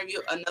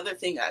 another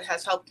thing that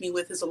has helped me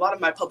with is a lot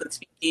of my public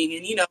speaking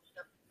and, you know,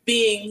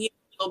 being, you know,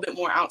 a little bit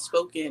more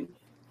outspoken.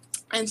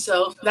 And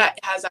so that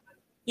has,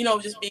 you know,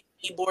 just being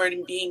keyboard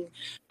and being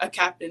a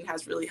captain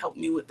has really helped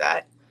me with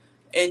that.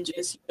 And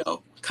just, you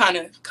know, kind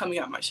of coming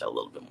out my shell a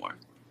little bit more.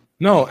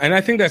 No, and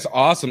I think that's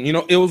awesome. You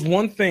know, it was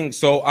one thing.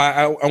 So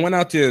I went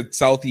out to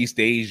Southeast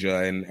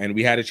Asia and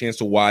we had a chance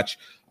to watch,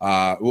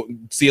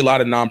 see a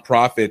lot of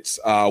nonprofits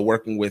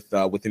working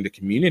within the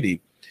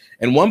community.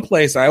 And one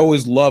place I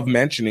always love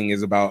mentioning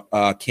is about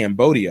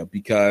Cambodia,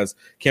 because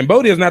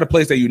Cambodia is not a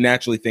place that you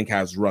naturally think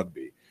has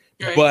rugby.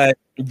 Right. But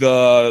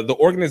the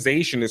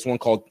organization is one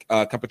called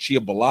Kapachia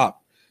Balap.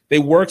 They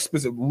work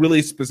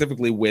really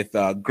specifically with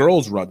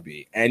girls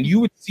rugby. And you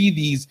would see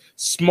these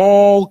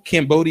small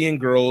Cambodian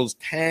girls,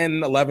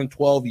 10, 11,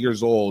 12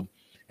 years old,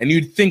 and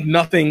you'd think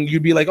nothing.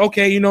 You'd be like,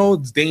 okay, you know,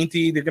 it's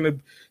dainty. They're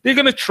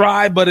gonna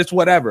try, but it's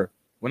whatever.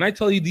 When I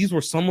tell you these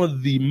were some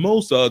of the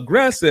most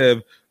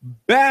aggressive,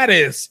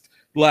 baddest,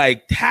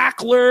 like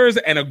tacklers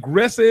and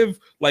aggressive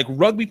like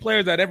rugby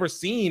players I'd ever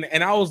seen.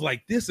 And I was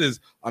like, this is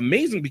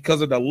amazing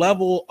because of the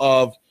level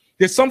of,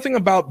 there's something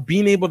about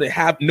being able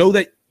to know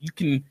that you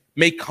can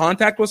make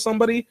contact with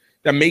somebody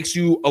that makes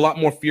you a lot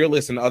more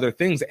fearless in other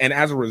things. And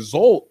as a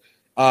result,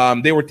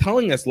 they were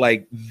telling us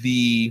like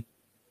the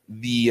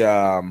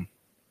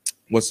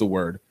what's the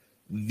word?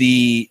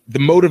 The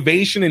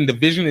motivation and the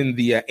vision and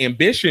the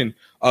ambition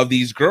of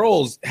these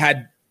girls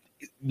had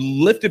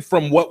lifted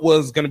from what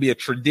was going to be a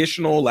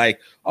traditional, like,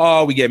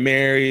 oh, we get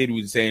married,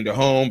 we stay in the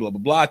home, blah, blah,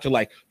 blah, to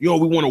like, yo,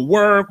 we want to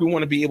work, we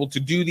want to be able to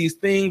do these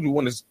things, we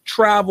want to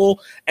travel.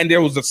 And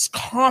there was this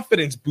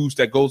confidence boost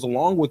that goes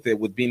along with it,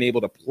 with being able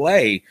to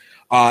play.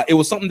 It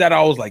was something that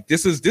I was like,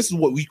 this is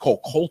what we call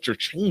culture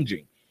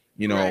changing,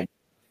 you know, right,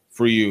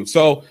 for you.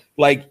 So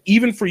like,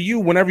 even for you,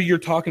 whenever you're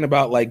talking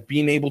about like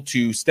being able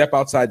to step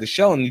outside the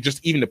shell and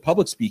just even the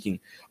public speaking,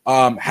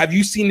 have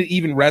you seen it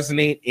even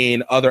resonate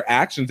in other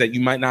actions that you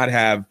might not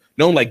have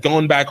known, like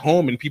going back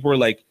home and people are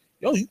like,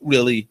 yo, you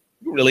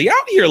really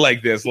out here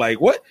like this? Like,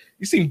 what?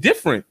 You seem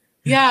different.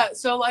 Yeah.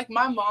 So like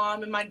my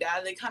mom and my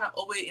dad, they kind of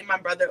always, and my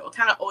brother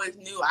kind of always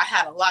knew I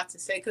had a lot to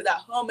say, because at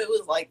home it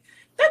was like,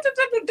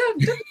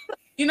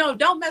 you know,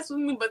 don't mess with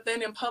me. But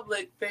then in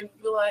public, they'd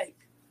be like,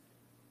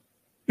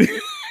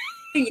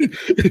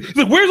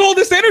 like, where's all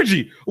this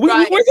energy?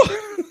 Right.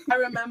 I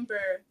remember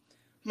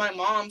my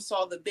mom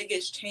saw the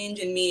biggest change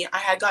in me. I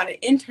had got an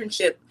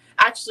internship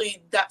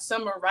actually that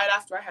summer right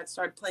after I had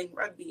started playing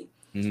rugby,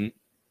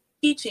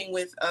 teaching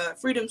with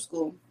Freedom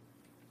School.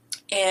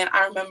 And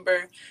I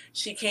remember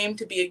she came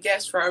to be a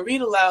guest for our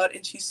read aloud,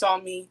 and she saw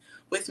me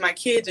with my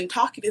kids and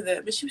talking to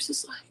them. And she was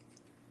just like,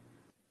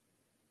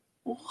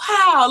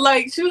 wow.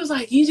 Like, she was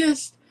like,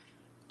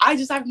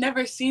 I've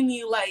never seen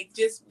you like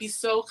just be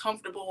so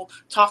comfortable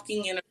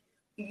talking in a,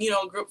 you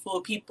know, group full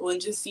of people and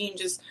just seem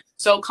just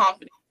so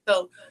confident.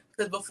 So,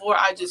 because before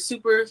I just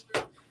super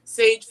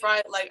stage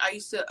fright, like I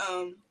used to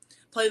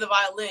play the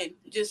violin.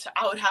 Just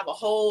I would have a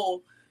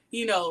whole,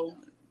 you know,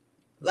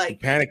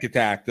 like panic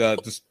attack.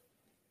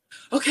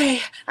 Okay,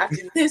 after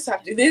this, and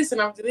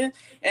after this,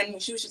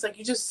 and she was just like,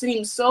 you just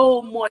seem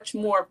so much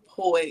more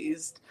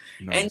poised.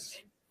 Nice. And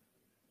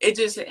it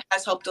just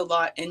has helped a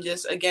lot. And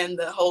just, again,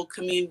 the whole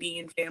community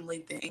and family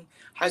thing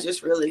has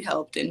just really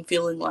helped in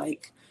feeling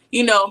like,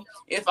 you know,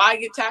 if I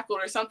get tackled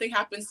or something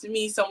happens to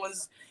me,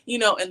 someone's, you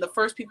know, and the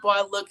first people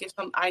I look if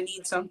I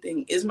need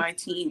something is my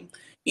team,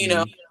 you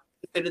know,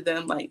 consider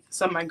them like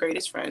some of my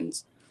greatest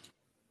friends.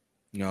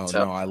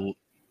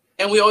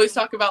 And we always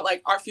talk about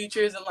like our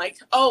futures and like,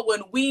 oh,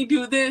 when we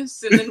do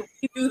this and then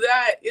we do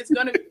that, it's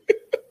going to be,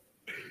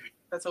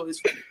 that's always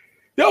fun.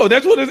 Yo,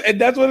 that's what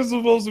it's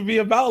supposed to be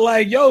about.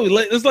 Like, yo,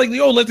 it's like,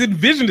 yo, let's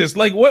envision this.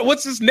 Like,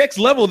 what's this next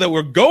level that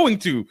we're going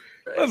to?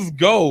 Right. Let's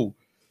go.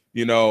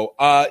 You know,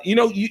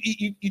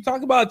 you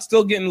talk about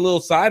still getting a little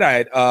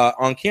side-eyed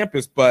on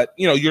campus, but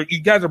you know, you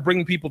guys are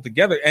bringing people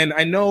together. And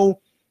I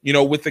know, you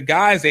know, with the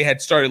guys, they had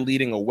started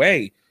leading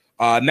away.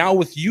 Now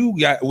with you,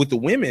 with the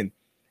women,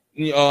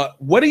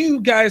 what do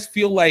you guys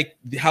feel like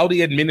how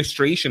the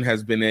administration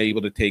has been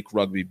able to take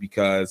rugby?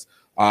 Because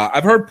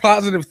I've heard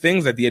positive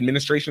things that the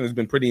administration has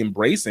been pretty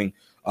embracing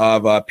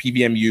of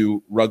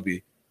PVMU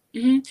rugby.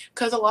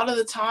 Because a lot of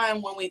the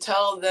time when we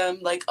tell them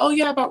like, oh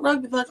yeah, about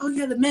rugby, they're like, oh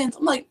yeah, the men's.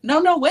 I'm like,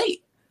 no,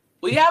 wait,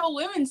 we have a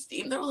women's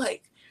team. They're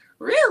like,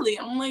 really?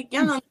 I'm like,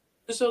 yeah,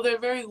 So they're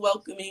very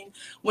welcoming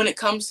when it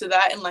comes to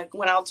that. And like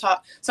when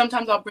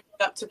sometimes I'll bring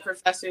it up to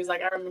professors.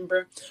 Like I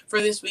remember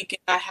for this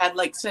weekend, I had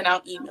like sent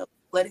out emails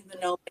letting them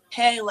know, like,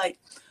 hey, like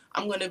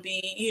I'm going to be,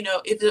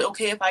 if it's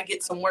okay if I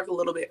get some work a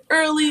little bit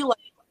early, like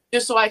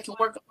just so I can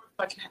work, so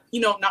I can,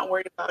 not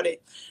worry about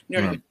it.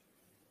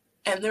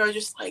 And they were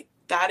just like,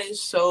 that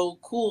is so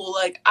cool.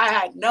 Like I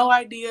had no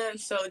idea. And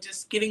so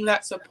just getting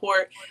that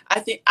support, I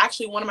think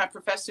actually one of my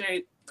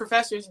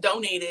professors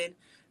donated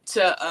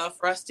to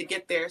for us to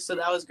get there. So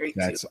that was great.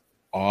 That's too.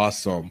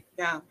 Awesome.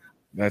 Yeah.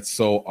 That's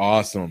so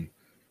awesome.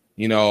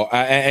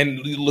 And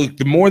look,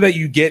 the more that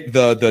you get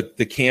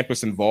the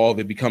campus involved,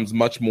 it becomes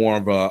much more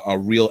of a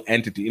real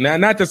entity. Now,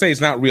 not to say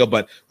it's not real,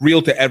 but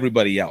real to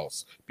everybody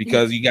else,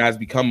 because you guys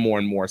become more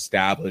and more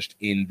established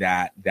in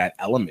that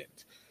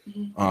element.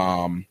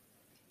 Mm-hmm.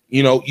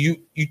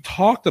 You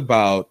talked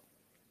about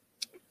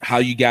how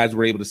you guys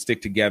were able to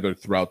stick together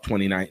throughout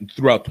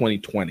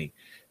 2020.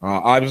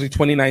 Obviously,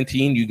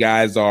 2019, you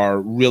guys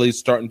are really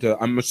starting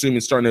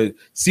to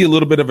see a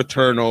little bit of a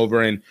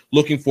turnover and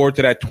looking forward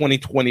to that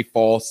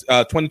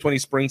 2020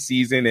 spring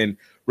season and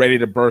ready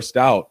to burst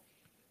out.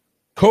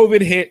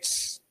 COVID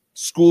hits,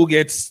 school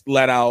gets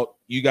let out.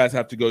 You guys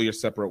have to go your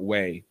separate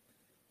way.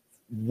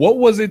 What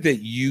was it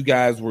that you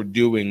guys were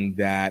doing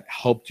that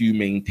helped you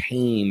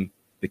maintain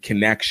the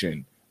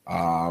connection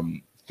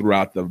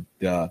throughout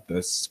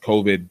this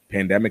COVID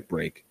pandemic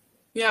break?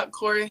 Yeah,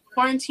 Corey,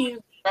 quarantine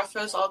rough for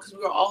us all because we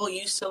were all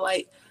used to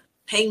like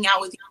hanging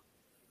out with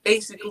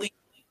basically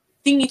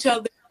seeing each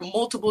other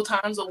multiple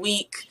times a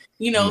week,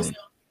 so we'd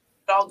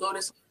all go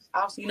to someone's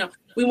house,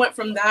 we went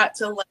from that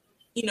to like,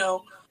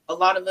 a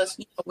lot of us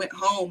went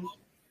home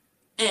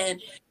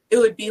and it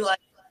would be like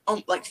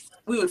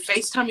we would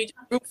FaceTime each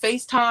group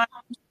FaceTime.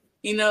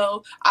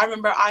 I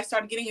remember I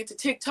started getting into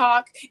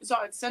TikTok, so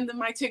I'd send them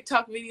my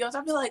TikTok videos.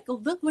 I'd be like,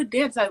 look what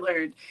dance I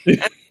learned.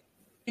 And,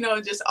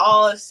 just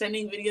all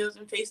sending videos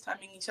and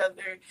FaceTiming each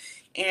other.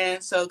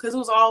 And so, because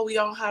we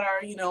all had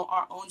our,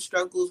 our own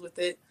struggles with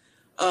it.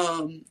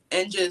 And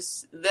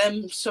just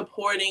them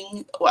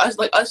supporting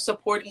us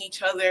supporting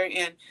each other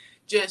and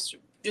just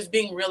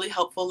being really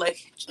helpful.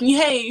 Like,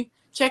 hey,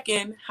 check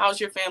in.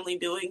 How's your family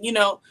doing?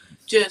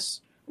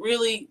 Just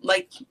really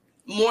like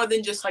more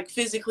than just like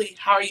physically,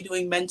 how are you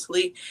doing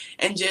mentally?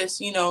 And just,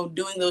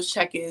 doing those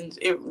check-ins,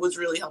 it was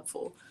really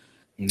helpful.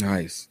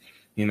 Nice.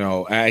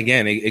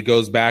 Again, it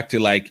goes back to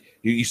like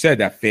you said,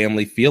 that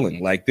family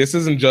feeling. Like this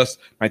isn't just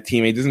my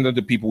teammates, this isn't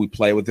the people we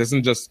play with, this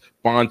isn't just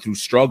bond through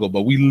struggle,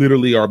 but we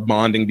literally are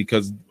bonding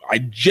because I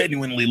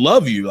genuinely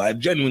love you. I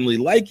genuinely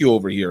like you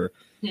over here.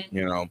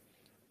 Mm-hmm.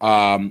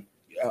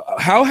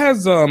 How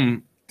has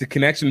the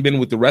connection been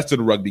with the rest of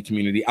the rugby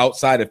community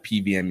outside of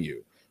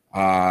PVMU?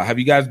 Have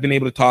you guys been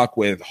able to talk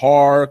with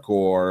Hark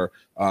or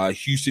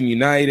Houston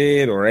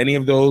United or any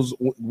of those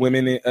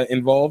women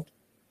involved?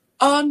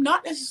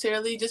 Not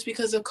necessarily, just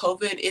because of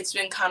COVID. It's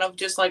been kind of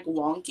just like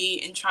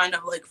wonky and trying to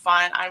like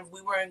find.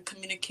 We were in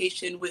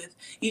communication with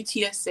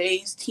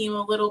UTSA's team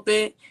a little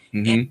bit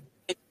and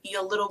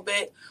a little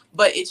bit,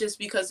 but it's just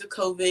because of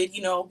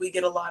COVID. We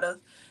get a lot of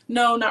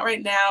no, not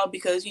right now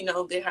because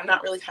they're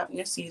not really having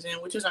a season,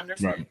 which is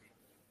understandable.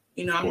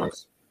 Right. I'm not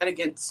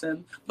against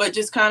them, but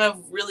just kind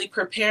of really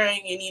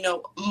preparing. And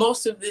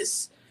most of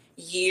this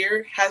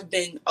year has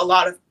been a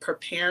lot of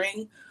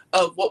preparing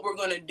of what we're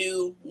going to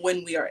do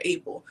when we are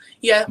able.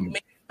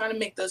 Trying to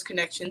make those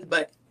connections,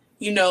 but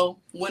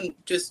when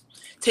just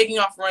taking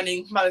off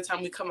running by the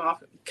time we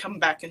come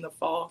back in the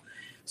fall.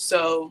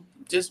 So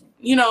just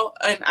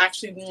and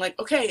actually being like,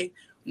 okay,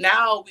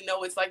 now we know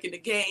what it's like in the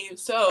game,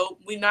 so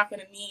we're not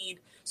going to need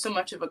so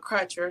much of a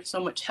crutch or so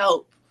much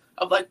help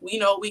of like,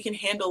 we can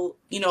handle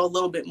a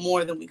little bit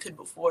more than we could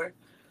before.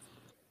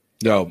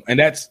 No, and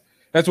that's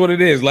what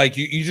it is. Like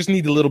you just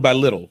need a little by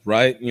little,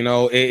 right?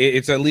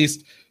 It's at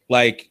least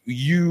like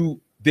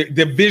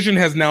the vision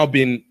has now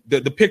been,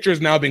 the picture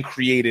has now been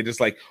created. It's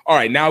like, all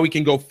right, now we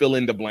can go fill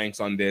in the blanks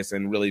on this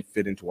and really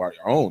fit into our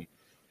own.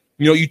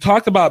 You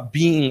talked about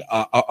being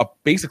a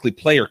basically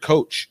player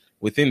coach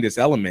within this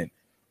element.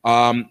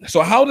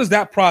 So how does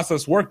that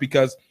process work?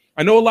 Because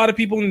I know a lot of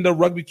people in the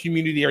rugby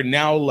community are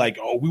now like,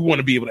 oh, we want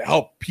to be able to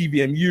help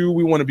PVMU.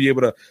 We want to be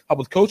able to help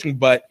with coaching.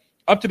 But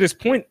up to this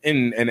point,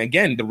 and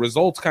again, the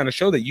results kind of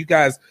show that you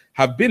guys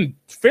have been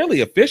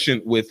fairly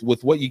efficient with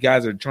what you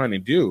guys are trying to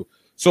do.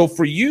 So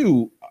for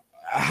you,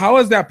 how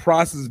has that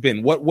process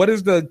been? What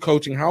is the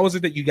coaching? How is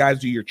it that you guys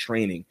do your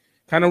training?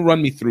 Kind of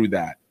run me through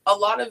that. A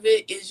lot of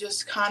it is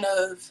just kind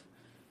of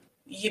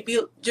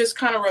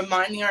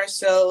reminding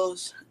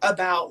ourselves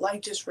about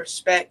like just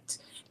respect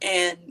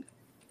and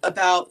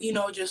about,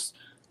 just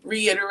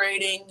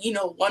reiterating,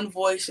 one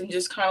voice and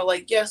just kind of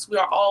like, yes, we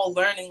are all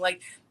learning.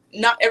 Like,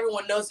 not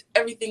everyone knows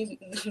everything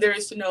there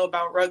is to know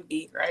about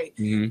rugby, right?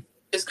 Mm-hmm.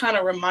 Just kind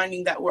of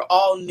reminding that we're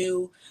all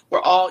new,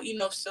 we're all,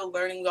 still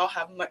learning, we all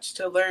have much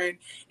to learn,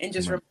 and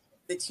just reminding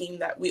the team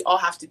that we all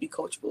have to be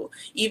coachable.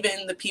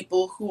 Even the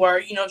people who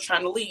are,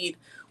 trying to lead,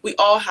 we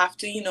all have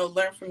to,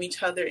 learn from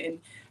each other and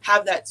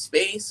have that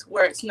space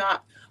where it's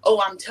not,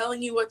 oh, I'm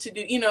telling you what to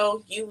do,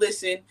 you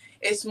listen.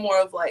 It's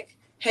more of like,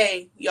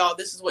 hey, y'all,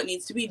 this is what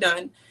needs to be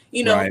done,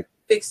 you know,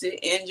 fix it.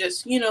 And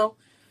just, you know,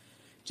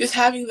 just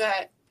having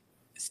that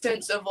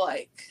sense of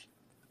like,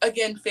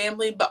 again,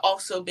 family, but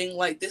also being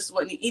like, this is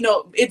what, you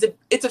know,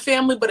 it's a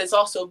family, but it's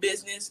also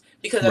business,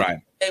 because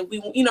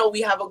we, you know,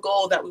 we have a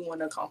goal that we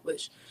want to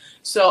accomplish.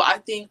 So I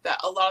think that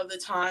a lot of the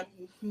time,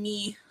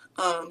 me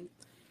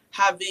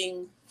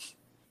having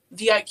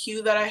the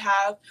IQ that I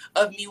have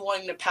of me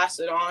wanting to pass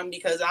it on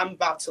because I'm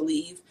about to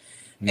leave,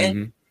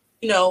 and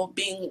you know,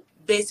 being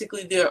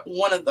basically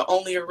one of the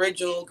only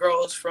original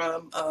girls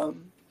from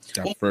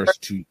that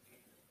first two.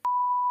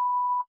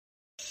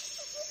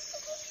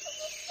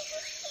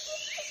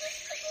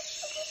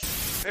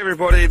 Hey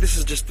everybody, this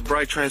is just the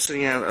Bray Train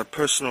sending out a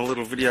personal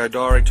little video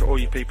diary to all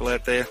you people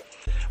out there,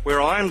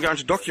 where I am going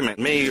to document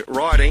me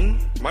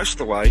riding most of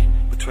the way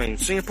between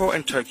Singapore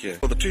and Tokyo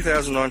for the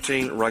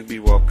 2019 Rugby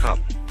World Cup.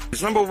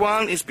 Number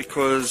one is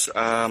because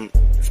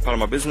as part of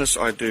my business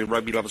I do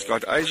Rugby Lovers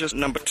Guide to Asia.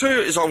 Number two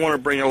is I want to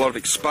bring a lot of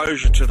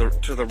exposure to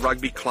the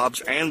rugby clubs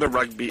and the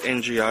rugby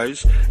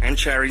NGOs and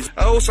charities.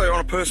 Also,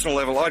 on a personal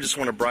level, I just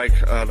want to break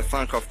the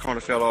funk I've kind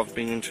of felt I've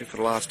been into for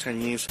the last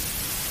 10 years.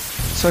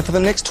 So for the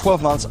next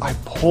 12 months, I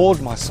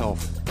poured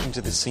myself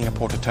into this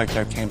Singapore to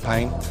Tokyo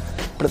campaign,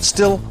 but it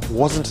still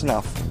wasn't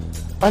enough.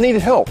 I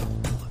needed help,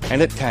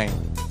 and it came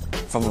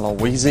from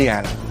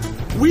Louisiana.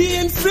 We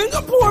in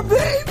Singapore,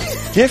 baby!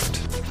 Gift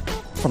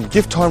from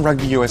Gift Time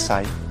Rugby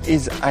USA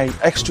is a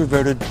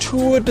extroverted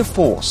tour de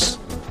force.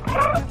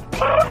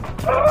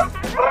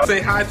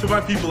 Say hi to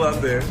my people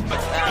out there.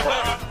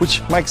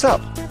 Which makes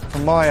up for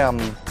my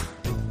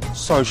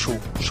social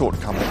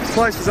shortcomings. This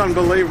place is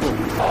unbelievable.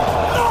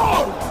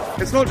 No!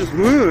 It's not just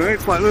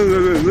it's like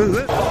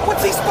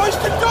what's he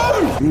supposed to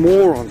do?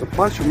 Morons, a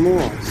bunch of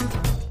morons.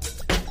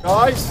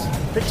 Guys,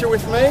 picture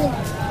with me.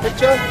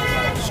 Picture.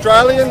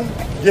 Australian.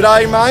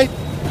 G'day, mate.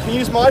 You can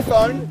use my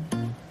phone.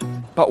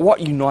 But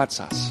what unites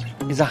us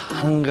is a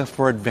hunger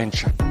for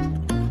adventure.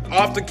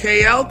 Off to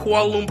KL,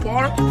 Kuala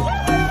Lumpur.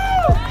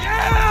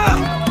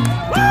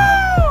 Yeah!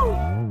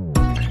 Woo!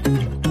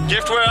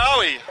 Gift, where are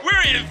we?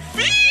 We're in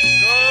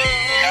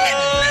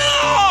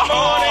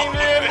Morning,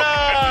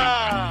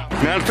 Vietnam!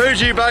 Mount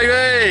Fuji,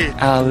 baby!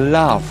 Our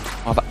love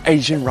of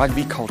Asian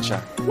rugby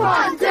culture.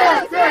 1,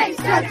 2, 3,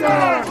 Central!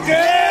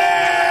 Yeah!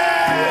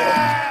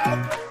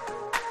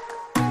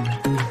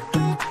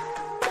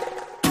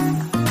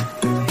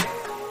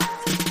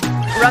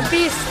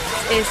 Rugby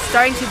is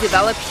starting to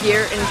develop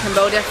here in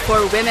Cambodia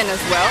for women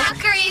as well.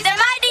 Valkyries, the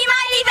mighty,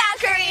 mighty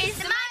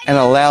Valkyries! And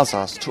allows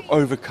us to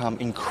overcome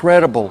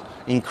incredible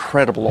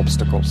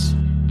obstacles.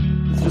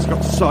 It's just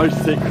got so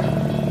thick.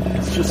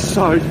 It's just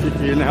so thick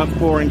here. Now it's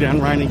pouring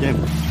down rain again.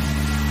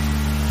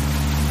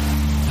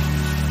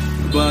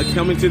 But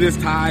coming to this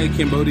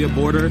Thai-Cambodia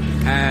border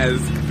has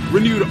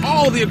renewed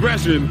all the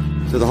aggression.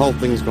 So the whole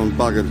thing's gone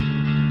buggered.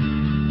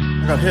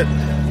 I got hit.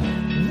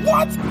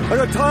 What? I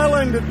got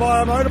tail-ended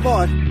by a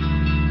motorbike.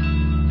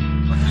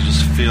 I can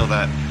just feel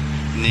that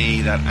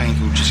knee, that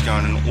ankle just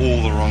going in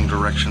all the wrong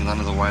directions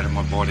under the weight of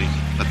my body.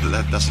 But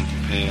that doesn't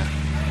compare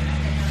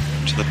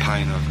to the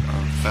pain of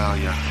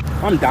failure.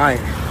 I'm dying.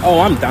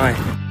 Oh, I'm dying.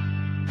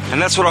 And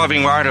that's what I've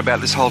been worried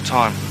about this whole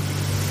time.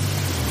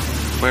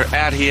 We're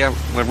out here,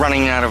 we're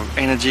running out of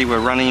energy, we're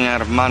running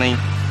out of money,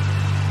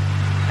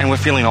 and we're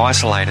feeling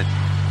isolated.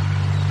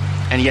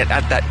 And yet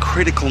at that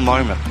critical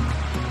moment,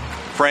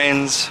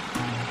 friends,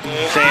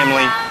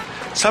 family,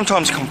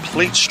 sometimes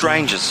complete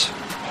strangers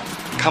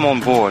come on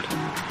board.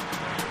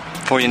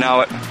 Before you know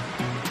it,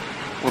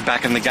 we're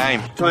back in the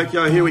game.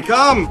 Tokyo, here we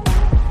come!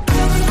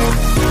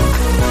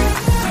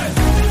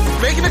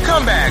 Making a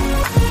comeback.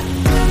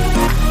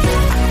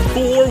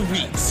 4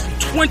 weeks,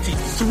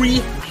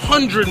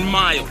 2,300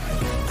 miles,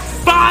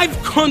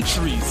 5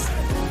 countries.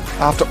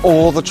 After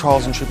all the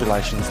trials and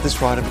tribulations,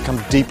 this ride had become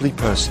deeply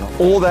personal.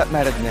 All that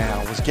mattered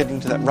now was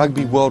getting to that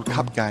Rugby World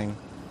Cup game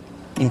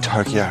in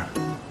Tokyo.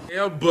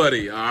 Yeah,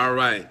 buddy. All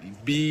right.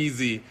 Be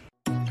easy.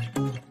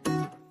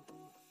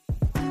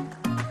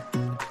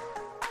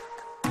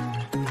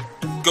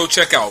 Go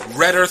check out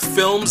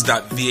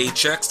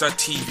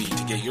redearthfilms.vhx.tv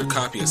to get your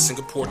copy of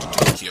Singapore to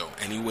Tokyo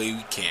any way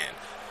we can.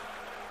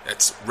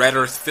 That's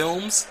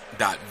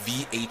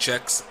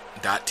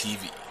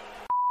redearthfilms.vhx.tv.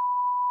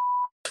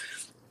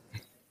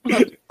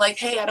 Like,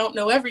 hey, I don't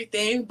know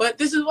everything, but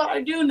this is what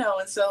I do know.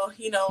 And so,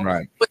 you know,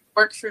 what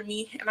works for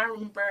me. And I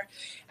remember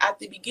at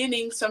the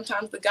beginning,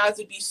 sometimes the guys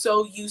would be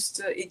so used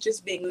to it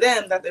just being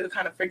them that they would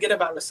kind of forget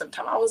about it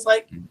sometimes. I was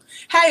like,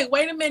 hey,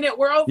 wait a minute,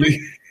 we're over here.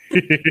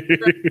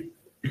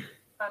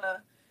 Kind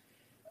of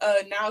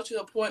now to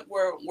the point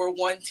where we're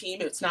one team.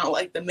 It's not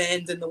like the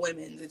men's and the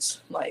women's. It's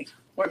like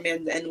we're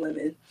men and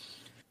women.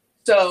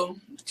 So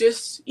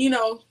just, you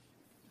know,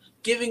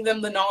 giving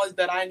them the knowledge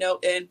that I know,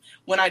 and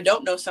when I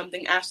don't know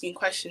something, asking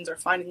questions or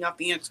finding out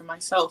the answer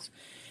myself.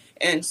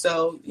 And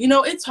so, you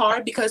know, it's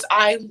hard because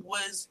I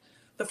was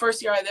the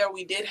first year I there,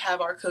 we did have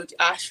our coach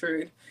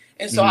Ashford.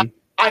 And so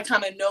I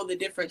kind of know the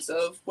difference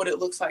of what it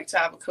looks like to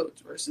have a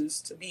coach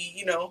versus to be,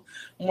 you know,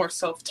 more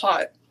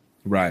self-taught.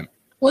 Right.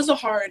 Was a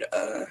hard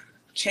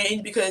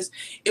change because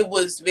it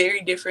was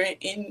very different.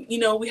 And, you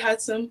know, we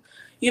had some,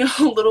 you know,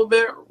 a little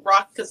bit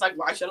rock because, like,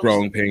 why should I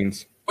growing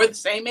pains? We're the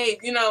same age,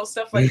 you know,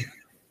 stuff like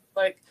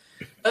like,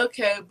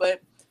 okay,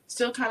 but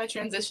still kind of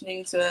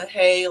transitioning to,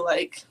 hey,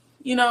 like,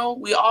 you know,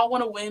 we all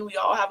want to win. We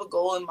all have a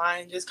goal in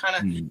mind, just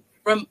kind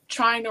of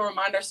trying to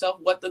remind ourselves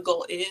what the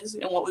goal is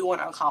and what we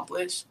want to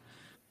accomplish.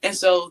 And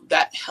so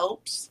that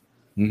helps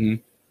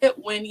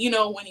when, you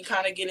know, when you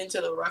kind of get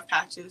into the rough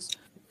patches.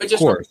 But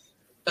just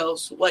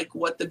ourselves, like,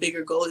 what the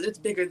bigger goal is. It's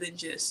bigger than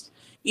just,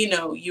 you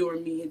know, you or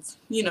me. It's,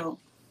 you know,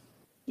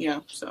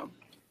 so.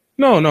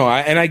 No,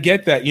 I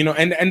get that, you know,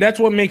 and that's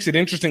what makes it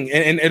interesting.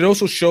 And it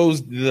also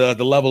shows the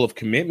level of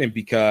commitment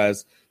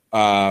because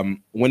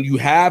when you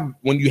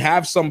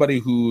have somebody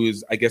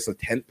who's, I guess, a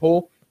tent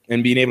pole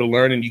and being able to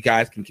learn and you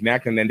guys can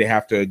connect and then they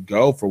have to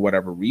go for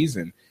whatever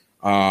reason,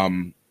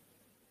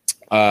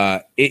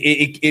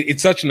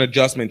 it's such an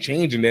adjustment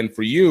change. And then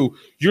for you,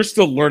 you're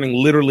still learning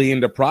literally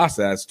in the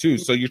process too.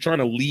 So you're trying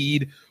to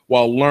lead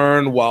while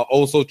learn while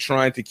also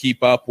trying to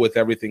keep up with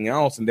everything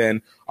else. And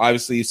then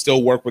obviously you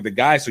still work with the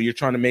guys. So you're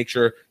trying to make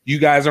sure you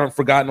guys aren't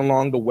forgotten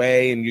along the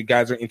way and you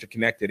guys are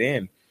interconnected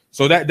in.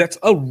 So that's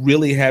a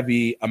really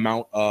heavy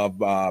amount of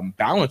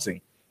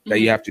balancing that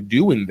you have to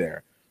do in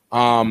there.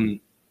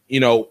 You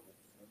know,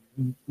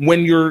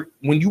 when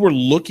you were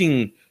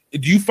looking,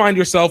 do you find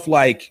yourself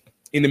like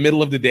in the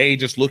middle of the day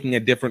just looking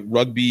at different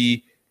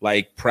rugby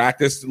like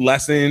practice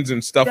lessons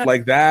and stuff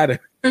like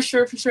that? For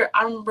sure.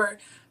 I remember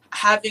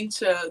having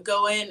to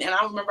go in, and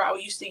I remember I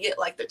used to get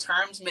like the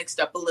terms mixed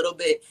up a little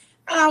bit,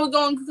 and I would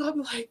go on Google, I'd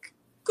be like,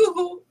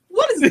 Google,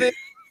 what is this?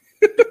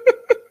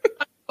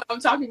 I'm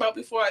talking about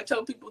before I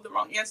tell people the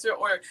wrong answer,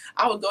 or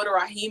I would go to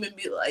Raheem and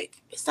be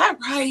like, is that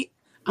right?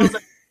 I was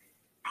like,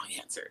 wrong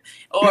answer.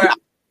 Or,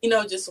 you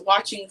know, just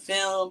watching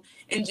film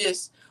and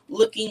just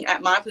looking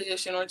at my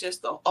position or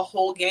just a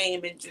whole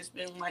game and just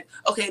being like,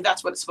 okay,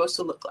 that's what it's supposed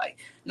to look like.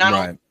 Not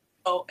only,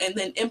 and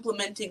then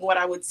implementing what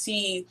I would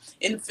see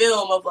in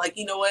film of like,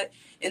 you know what,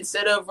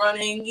 instead of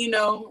running, you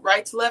know,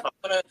 right to left,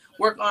 I'm going to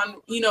work on,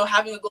 you know,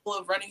 having a goal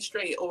of running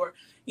straight or,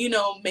 you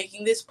know,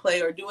 making this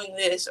play or doing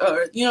this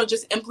or, you know,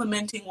 just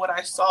implementing what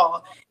I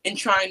saw and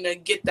trying to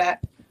get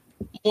that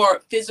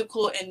more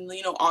physical and,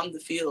 you know, on the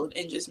field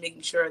and just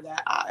making sure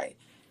that I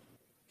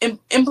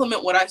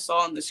implement what I saw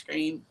on the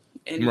screen.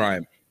 And,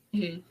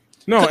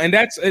 No, and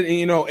that's,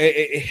 you know,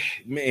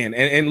 man,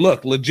 and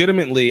look,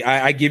 legitimately,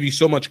 I give you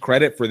so much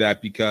credit for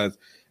that because,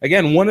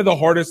 again, one of the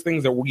hardest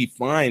things that we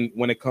find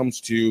when it comes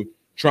to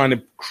trying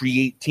to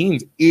create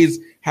teams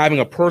is having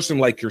a person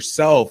like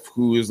yourself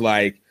who is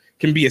like,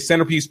 can be a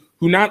centerpiece,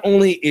 who not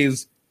only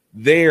is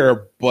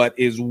there, but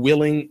is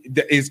willing,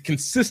 is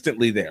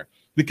consistently there.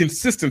 The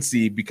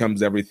consistency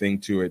becomes everything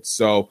to it.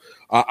 So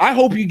I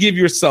hope you give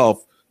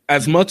yourself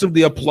as much of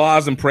the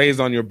applause and praise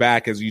on your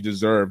back as you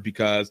deserve,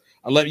 because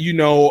I'll let you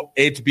know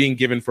it's being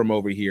given from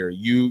over here.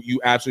 You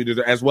absolutely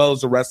deserve, as well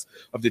as the rest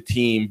of the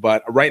team.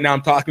 But right now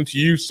I'm talking to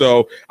you,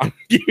 so I'm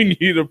giving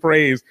you the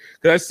praise.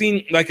 Because I've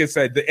seen, like I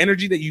said, the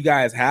energy that you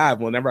guys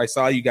have whenever I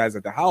saw you guys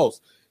at the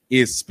house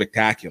is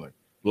spectacular.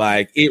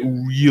 Like, it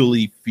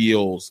really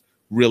feels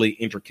really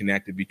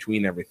interconnected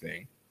between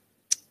everything.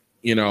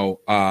 You know,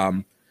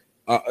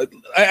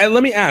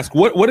 let me ask,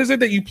 what is it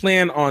that you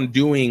plan on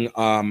doing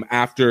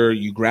after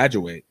you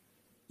graduate?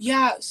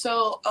 Yeah,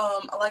 so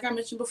like I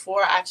mentioned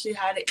before, I actually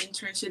had an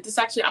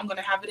internship. I'm going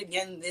to have it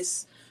again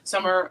this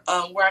summer.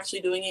 We're actually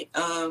doing it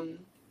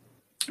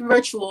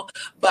virtual,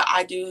 but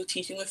I do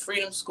teaching with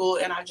Freedom School,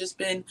 and I've just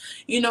been,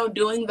 you know,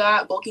 doing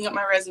that, bulking up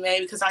my resume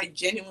because I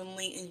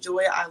genuinely enjoy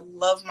it. I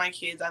love my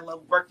kids. I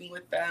love working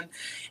with them,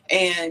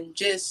 and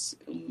just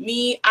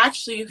me,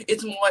 actually,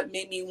 it's what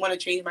made me want to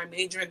change my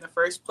major in the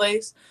first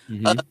place,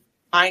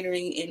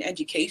 minoring in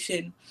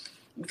education,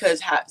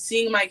 because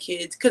seeing my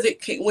kids, because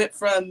it went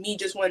from me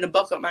just wanting to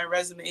bulk up my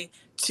resume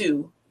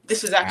to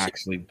this is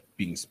actually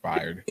being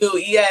inspired.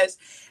 Yes.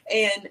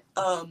 And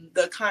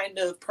the kind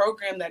of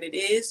program that it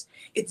is,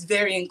 it's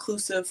very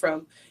inclusive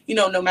from, you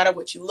know, no matter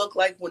what you look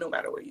like, no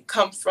matter where you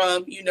come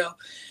from, you know,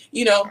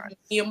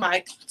 me and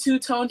my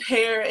two-toned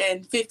hair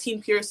and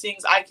 15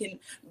 piercings, I can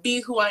be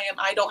who I am.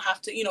 I don't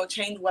have to, you know,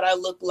 change what I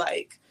look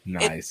like.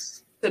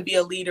 Nice. To be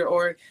a leader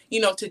or,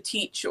 you know, to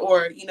teach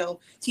or, you know,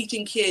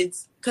 teaching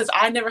kids. Because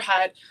I never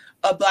had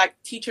a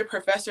Black teacher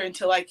professor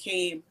until I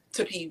came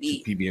to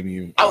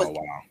PBMU. I was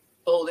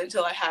old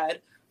until I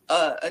had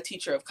a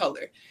teacher of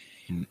color.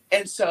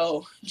 And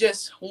so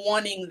just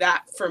wanting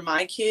that for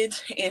my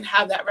kids and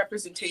have that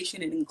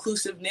representation and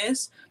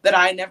inclusiveness that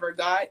I never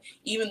got,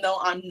 even though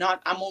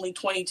I'm only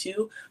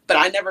 22, but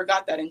I never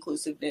got that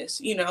inclusiveness,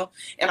 you know.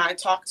 And I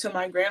talked to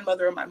my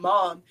grandmother and my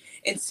mom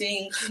and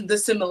seeing the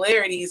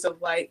similarities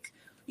of, like,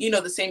 you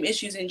know, the same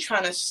issues and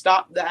trying to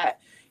stop that,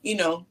 you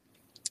know,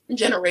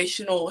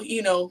 generational,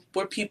 you know,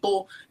 where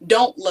people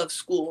don't love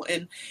school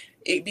and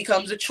it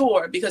becomes a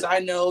chore. Because I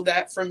know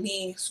that for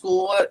me,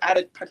 school at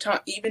a time,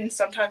 even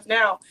sometimes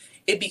now,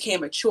 it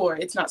became a chore.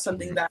 It's not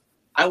something that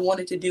I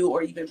wanted to do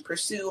or even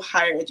pursue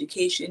higher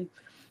education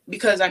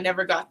because I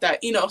never got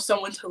that, you know,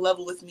 someone to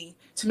level with me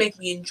to make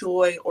me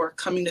enjoy or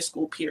coming to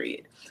school,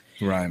 period.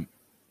 Right.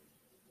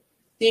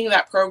 Seeing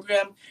that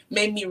program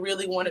made me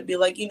really want to be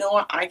like, you know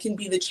what, I can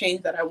be the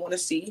change that I want to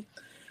see.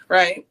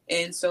 Right.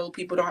 And so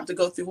people don't have to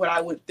go through what I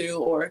went through,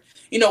 or,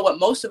 you know, what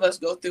most of us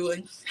go through,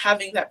 and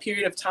having that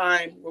period of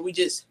time where we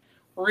just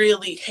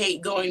really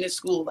hate going to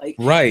school. Like,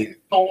 right.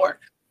 Or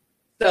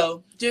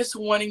so just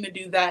wanting to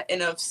do that,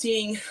 and of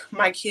seeing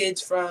my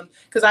kids from,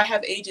 because I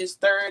have ages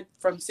 3rd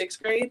from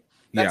 6th grade.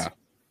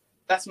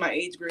 That's my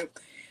age group.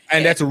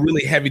 And that's a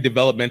really heavy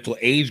developmental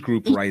age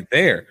group right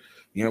there.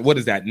 You know, what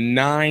is that?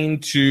 9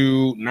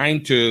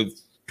 to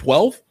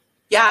 12?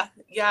 Yeah.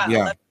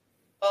 11,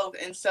 12.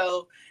 And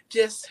so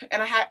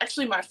and I had,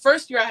 actually, my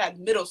first year I had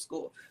middle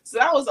school. So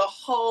that was a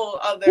whole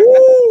other.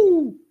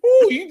 Ooh,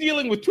 you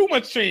dealing with too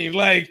much change.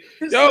 Like,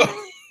 yo.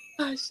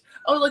 Gosh.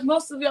 Oh, like,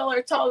 most of y'all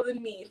are taller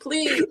than me.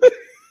 Please.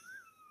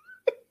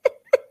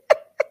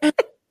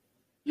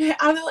 Man,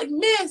 I was like,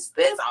 miss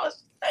this. I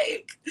was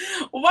like,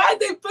 why'd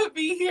they put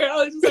me here?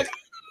 I was just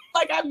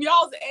like I'm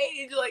y'all's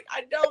age. Like,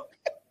 I don't.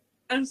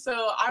 And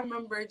so I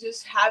remember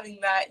just having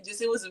that.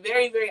 It was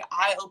very, very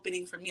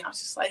eye-opening for me. I was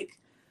just like,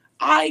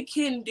 I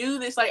can do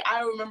this. Like,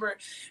 I remember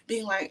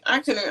being like, I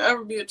couldn't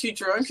ever be a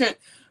teacher. I can't.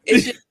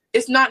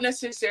 It's not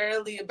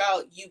necessarily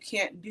about you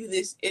can't do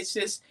this. It's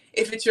just,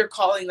 if it's your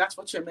calling, that's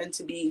what you're meant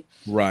to be.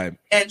 Right.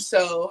 And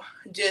so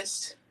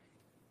just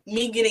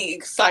me getting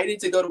excited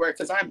to go to work,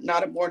 because I'm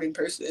not a morning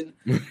person.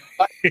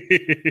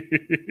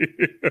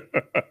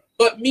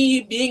 But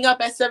me being up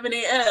at 7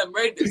 a.m.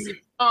 ready to sing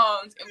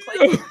songs and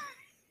play.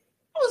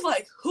 I was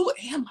like, who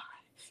am I?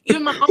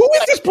 Even my mom who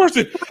is this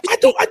person? I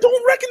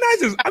don't recognize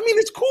this. I mean,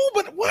 it's cool,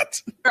 but what?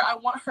 I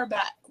want her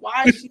back.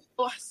 Why is she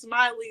so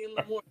smiley in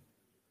the morning?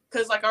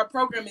 Because, like, our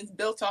program is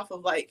built off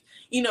of, like,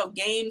 you know,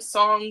 games,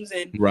 songs,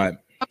 and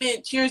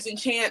cheers and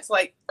chants,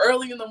 like,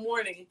 early in the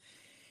morning.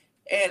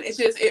 And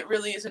it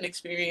really is an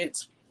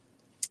experience.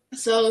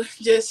 So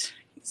just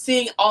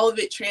seeing all of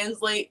it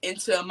translate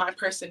into my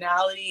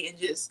personality and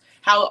just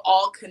how it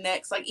all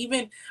connects. Like,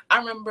 even I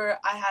remember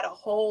I had a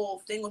whole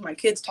thing with my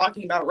kids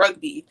talking about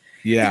rugby.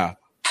 Yeah.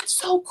 That's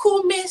so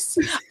cool, miss.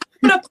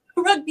 I'm gonna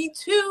play rugby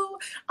too.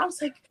 I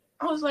was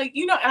like,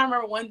 you know, and I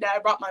remember one day I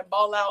brought my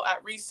ball out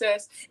at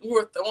recess and we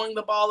were throwing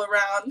the ball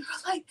around. And I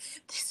was like,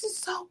 this is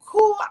so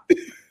cool.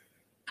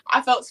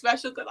 I felt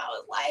special because I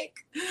was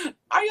like,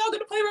 are y'all going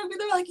to play rugby?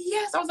 They're like,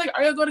 yes. I was like,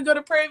 are y'all going to go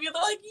to Prairie View?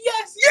 They're like,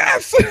 yes.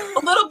 Yes.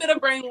 A little bit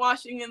of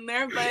brainwashing in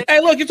there, but.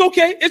 Hey, look, it's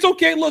okay. It's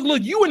okay.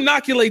 Look, you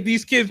inoculate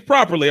these kids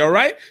properly, all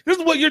right? This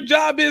is what your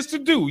job is to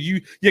do. You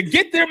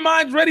get their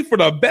minds ready for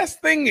the best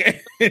thing,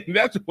 and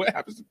that's what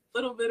happens. A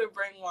little bit of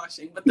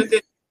brainwashing, but the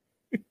good.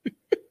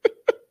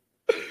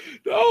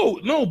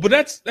 No, but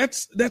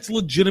that's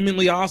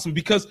legitimately awesome,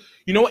 because,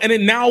 you know, and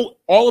then now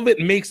all of it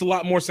makes a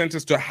lot more sense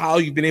as to how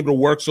you've been able to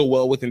work so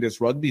well within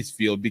this rugby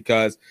field,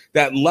 because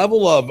that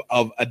level of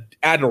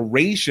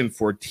adoration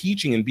for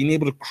teaching and being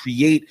able to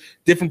create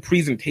different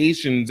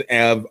presentations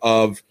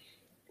of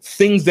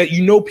things that,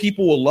 you know,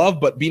 people will love,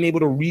 but being able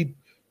to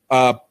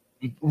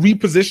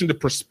reposition the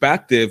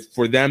perspective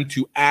for them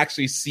to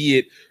actually see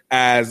it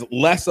as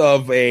less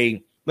of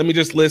a, let me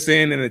just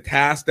listen, and a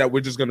task that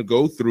we're just going to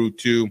go through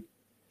to,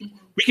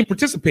 we can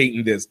participate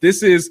in this.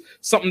 This is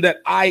something that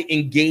I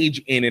engage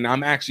in and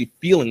I'm actually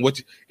feeling,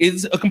 which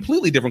is a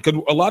completely different,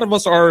 because a lot of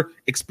us are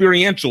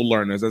experiential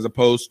learners as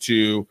opposed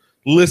to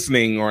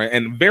listening,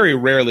 and very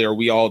rarely are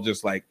we all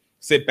just like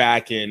sit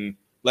back and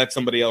let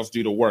somebody else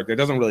do the work. It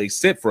doesn't really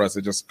sit for us.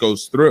 It just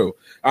goes through.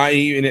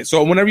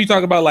 So whenever you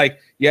talk about like,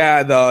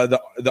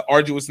 the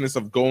arduousness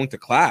of going to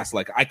class,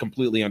 like I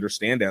completely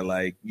understand that.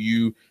 Like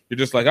you're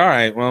just like, all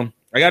right, well,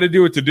 I got to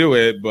do it to do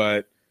it,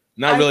 but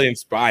not really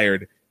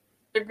inspired.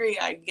 Agree,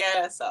 I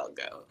guess I'll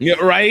go. Yeah,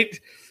 right.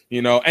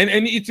 You know, and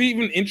it's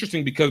even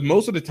interesting because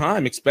most of the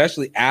time,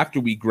 especially after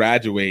we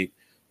graduate,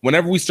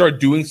 whenever we start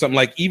doing something,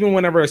 like even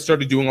whenever I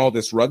started doing all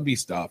this rugby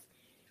stuff,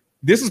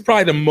 this is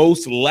probably the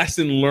most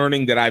lesson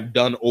learning that I've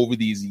done over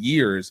these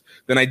years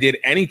than I did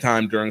any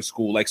time during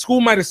school. Like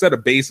school might have set a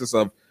basis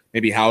of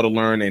maybe how to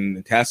learn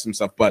and test and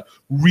stuff, but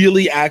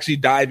really actually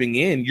diving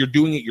in, you're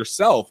doing it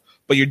yourself,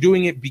 but you're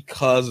doing it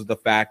because of the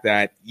fact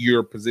that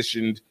you're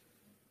positioned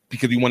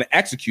because you want to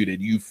execute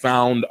it. You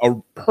found a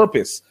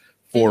purpose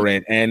for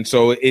it. And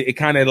so it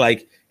kind of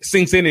like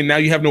sinks in, and now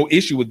you have no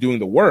issue with doing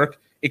the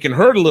work. It can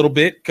hurt a little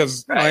bit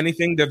because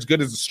anything that's good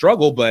is a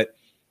struggle, but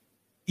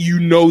you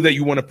know that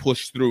you want to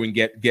push through and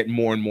get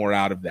more and more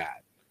out of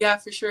that. Yeah,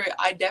 for sure.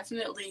 I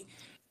definitely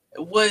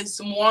was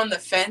more on the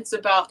fence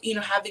about, you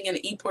know, having an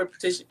e-port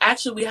petition.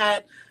 Actually, we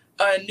had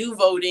a new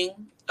voting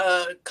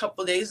a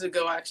couple days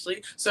ago,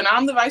 actually. So now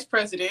I'm the vice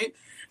president.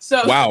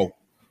 So wow.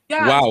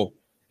 Yeah. Wow.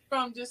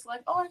 From just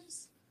like, oh, I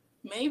just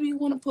maybe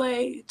want to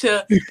play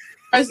to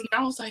president.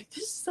 I was like,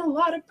 this is a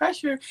lot of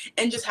pressure.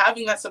 And just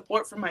having that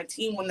support from my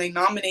team when they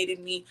nominated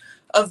me,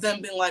 of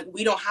them being like,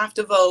 we don't have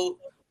to vote,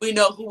 we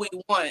know who we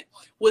want,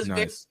 was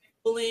very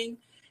humbling.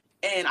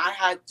 And I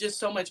had just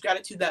so much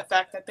gratitude, that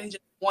fact that they just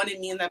wanted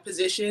me in that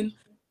position,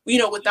 you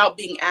know, without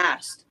being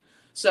asked.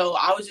 So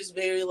I was just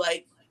very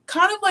like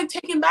kind of like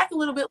taken back a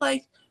little bit,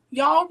 like,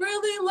 y'all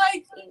really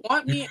like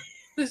want me in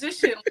a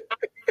position.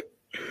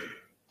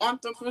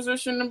 Want the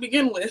position to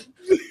begin with.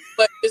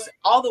 But it's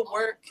all the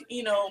work,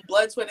 you know,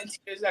 blood, sweat, and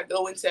tears that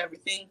go into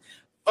everything,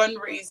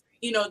 fundraising,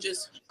 you know,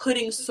 just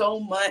putting so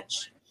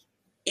much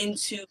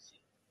into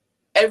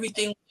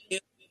everything we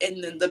do,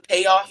 and then the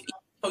payoff.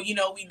 You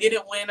know, we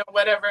didn't win or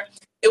whatever.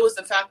 It was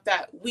the fact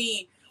that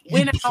we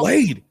went out.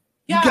 Played.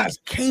 Yeah. You guys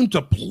came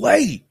to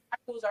play.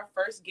 It was our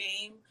first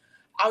game.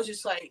 I was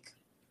just like,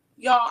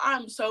 y'all,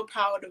 I'm so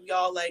proud of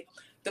y'all. Like,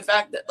 the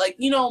fact that, like,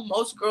 you know,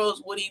 most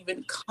girls would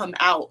even come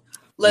out,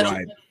 let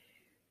alone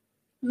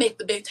make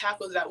the big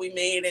tackles that we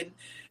made. And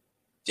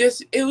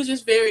just, I was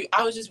just very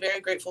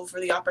grateful for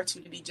the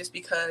opportunity, just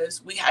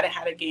because we hadn't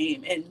had a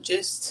game, and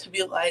just to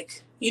be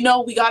like, you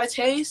know, we got a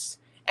taste,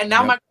 and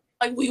now like,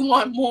 we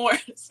want more.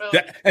 So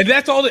and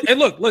that's all. And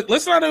look,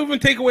 let's not even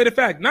take away the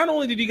fact, not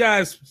only did you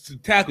guys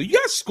tackle, you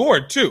guys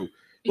scored too.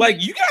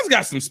 Like, you guys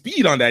got some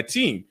speed on that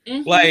team.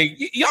 Mm-hmm. Like,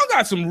 y'all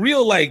got some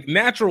real, like,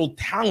 natural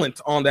talent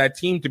on that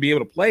team to be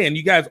able to play, and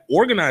you guys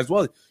organized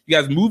well. You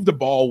guys moved the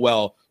ball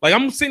well. Like,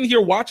 I'm sitting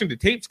here watching the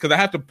tapes because I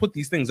have to put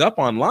these things up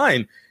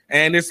online,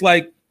 and it's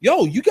like,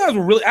 yo, you guys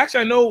were really –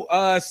 actually, I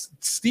know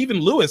Stephen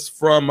Lewis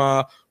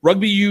from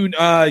Rugby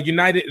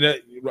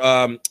United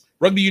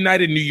Rugby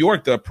United New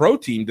York, the pro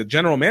team, the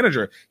general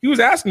manager. He was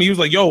asking me, he was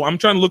like, yo, I'm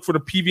trying to look for the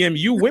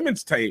PVMU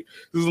women's tape.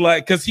 This is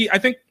like – because I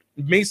think –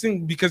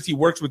 Mason, because he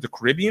works with the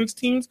Caribbean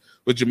teams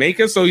with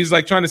Jamaica, so he's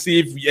like trying to see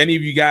if any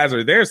of you guys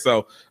are there.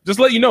 So just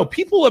let you know,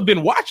 people have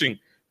been watching.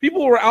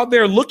 People were out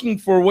there looking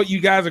for what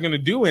you guys are going to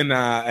do,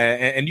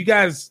 and you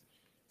guys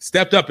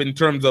stepped up in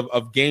terms of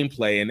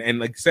gameplay. And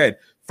like I said,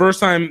 first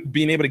time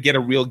being able to get a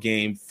real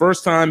game,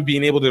 first time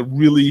being able to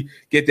really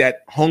get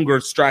that hunger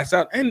stress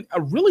out, and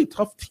a really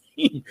tough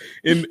team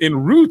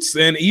in Roots,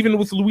 and even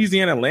with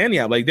Louisiana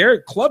Lanyard, like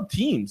they're club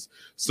teams.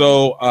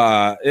 So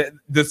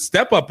the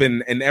step up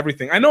and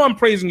everything. I know I'm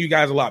praising you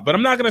guys a lot, but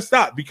I'm not going to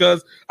stop,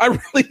 because I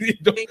really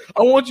don't.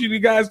 I want you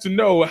guys to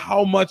know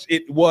how much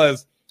it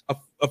was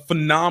a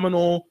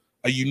phenomenal,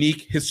 a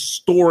unique,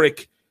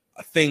 historic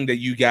thing that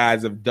you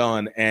guys have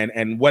done,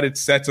 and what it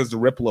sets as a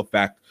ripple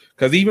effect.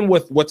 Because even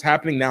with what's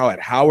happening now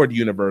at Howard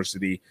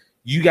University,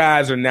 you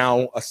guys are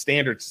now a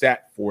standard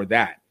set for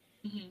that.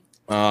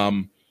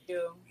 Mm-hmm.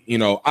 You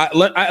know,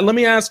 let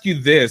me ask you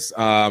this,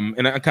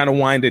 and I kind of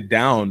wind it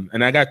down,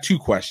 and I got two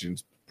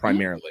questions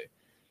primarily.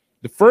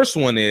 Mm-hmm. The first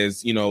one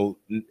is, you know,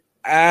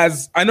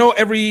 as I know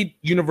every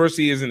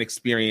university is an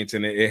experience,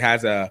 and it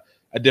has a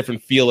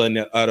different feeling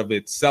out of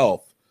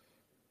itself.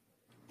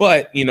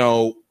 But, you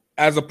know,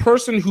 as a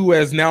person who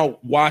has now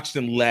watched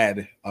and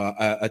led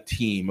a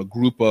team, a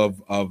group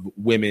of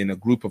women, a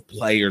group of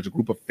players, a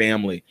group of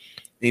family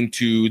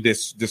into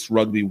this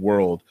rugby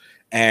world,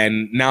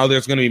 and now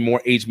there's going to be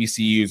more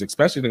HBCUs,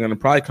 especially they're going to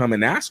probably come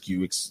and ask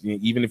you,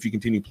 even if you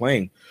continue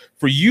playing.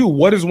 For you,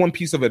 what is one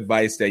piece of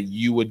advice that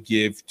you would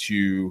give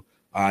to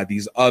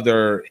these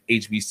other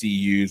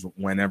HBCUs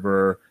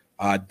whenever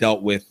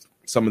dealt with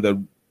some of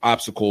the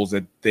obstacles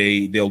that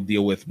they'll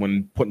deal with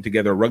when putting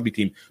together a rugby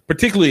team,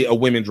 particularly a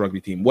women's rugby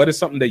team? What is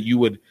something that you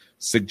would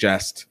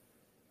suggest,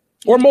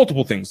 or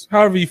multiple things,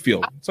 however you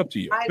feel? It's up to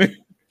you. My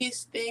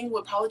biggest thing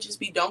would probably just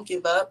be, don't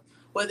give up.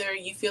 Whether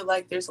you feel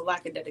like there's a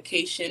lack of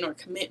dedication or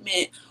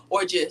commitment,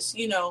 or just,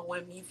 you know,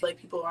 when you feel like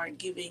people aren't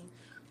giving,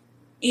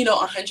 you know,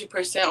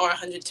 100% or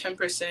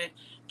 110%,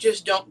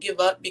 just don't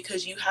give up,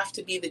 because you have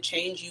to be the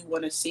change you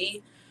want to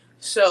see.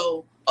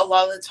 So a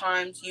lot of the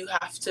times you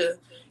have to,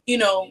 you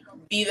know,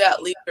 be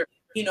that leader,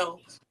 you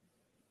know,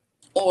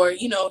 or,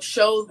 you know,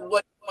 show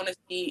what you want to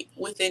see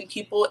within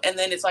people. And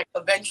then it's like,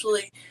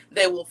 eventually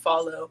they will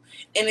follow.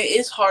 And it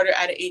is harder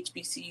at an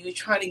HBCU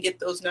trying to get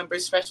those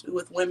numbers, especially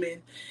with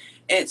women,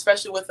 and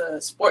especially with a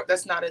sport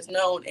that's not as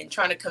known, and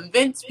trying to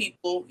convince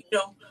people, you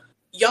know,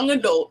 young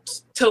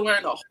adults, to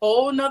learn a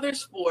whole nother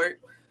sport.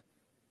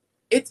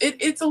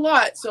 It's a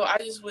lot. So I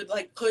just would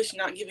like push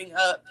not giving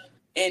up,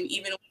 and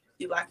even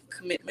the lack of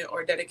commitment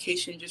or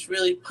dedication, just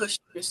really push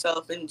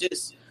yourself, and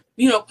just,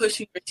 you know,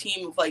 pushing your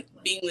team of like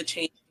being the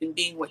change and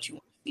being what you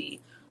want to be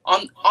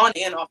on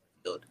and off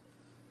the field.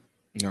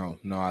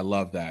 No, I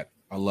love that.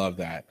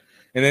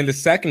 And then the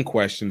second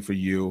question for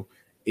you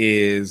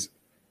is,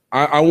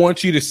 I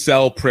want you to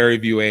sell Prairie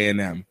View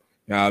A&M,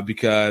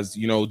 because,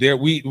 you know,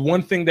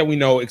 one thing that we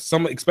know,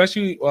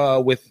 especially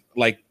with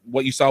like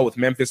what you saw with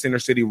Memphis Inner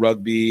City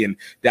Rugby and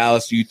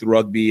Dallas Youth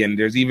Rugby, and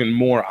there's even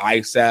more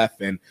ISF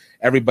and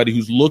everybody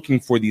who's looking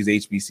for these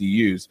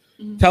HBCUs.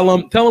 Mm-hmm.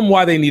 Tell them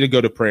why they need to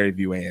go to Prairie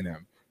View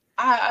A&M.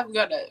 I've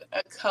got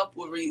a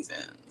couple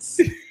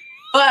reasons,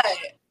 but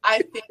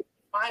I think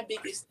my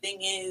biggest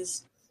thing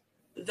is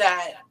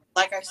that,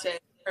 like I said,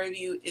 Prairie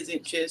View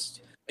isn't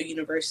just a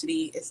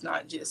university. It's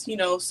not just, you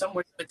know,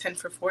 somewhere to attend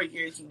for 4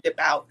 years, you dip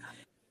out.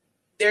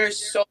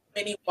 There's so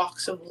many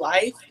walks of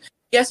life.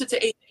 Yes, it's an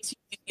HBCU.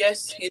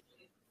 Yes, it's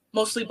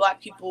mostly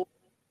Black people,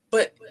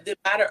 but the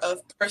matter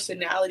of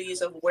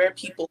personalities of where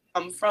people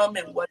come from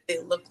and what they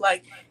look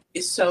like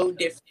is so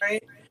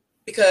different.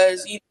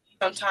 Because, you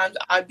know, sometimes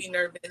I'd be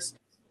nervous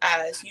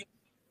as, you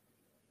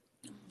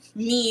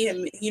me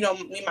and,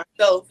 me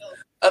myself,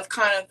 of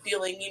kind of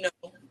feeling,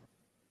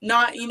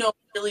 not,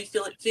 really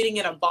fitting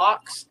in a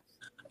box,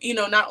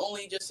 not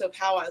only just of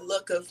how I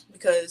look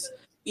because,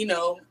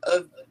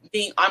 of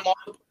being, I'm also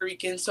Puerto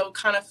Rican. So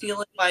kind of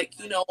feeling like,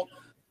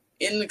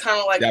 in the kind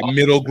of like that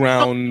middle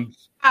ground.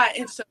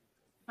 And so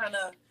kind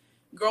of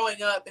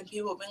growing up and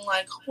people being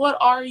like, what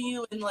are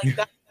you? And like,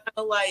 that kind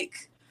of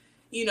like,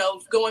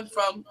 going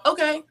from,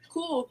 okay,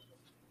 cool.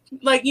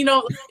 Like,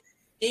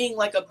 being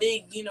like a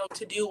big,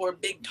 to do or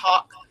big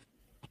talk.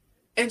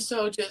 And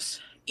so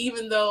just,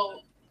 even though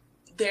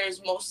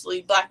there's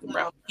mostly Black and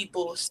brown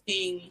people,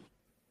 seeing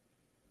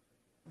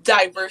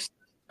diverse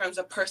in terms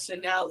of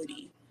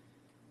personality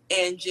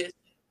and just,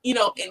 and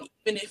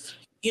even if,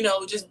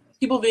 just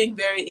people being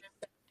very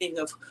accepting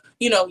of,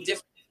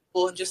 different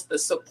people and just the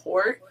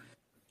support,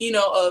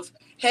 of,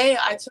 hey,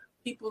 I tell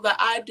people that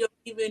I don't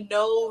even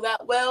know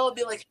that well,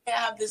 be like, hey,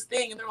 I have this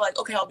thing. And they're like,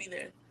 okay, I'll be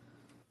there.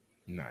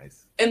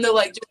 Nice. And they're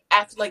like, just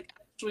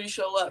actually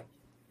show up.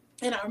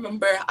 And I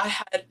remember I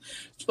had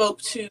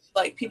spoke to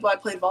like people I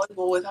played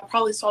volleyball with. I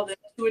probably saw them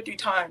 2 or 3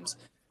 times.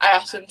 I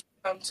asked them to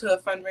come to a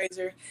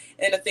fundraiser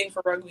and a thing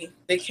for rugby.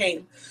 They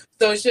came.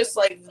 So it's just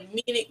like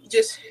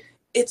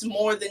it's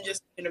more than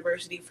just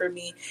university for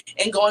me.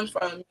 And going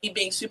from me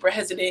being super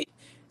hesitant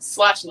 /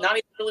 not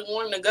even really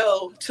wanting to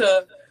go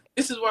to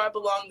this is where I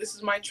belong. This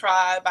is my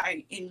tribe.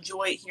 I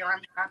enjoy it here.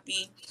 I'm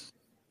happy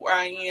where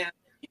I am.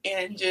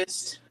 And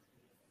just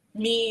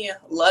me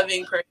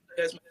loving Prairie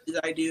View as much as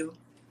I do.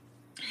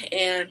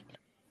 And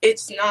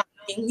it's not,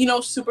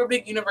 super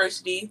big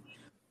university,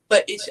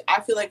 but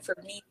I feel like for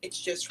me, it's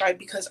just right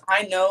because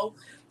I know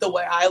the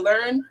way I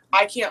learn,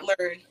 I can't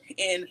learn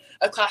in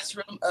a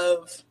classroom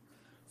of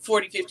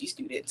 40, 50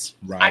 students.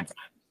 Right.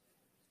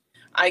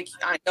 I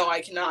know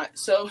I cannot.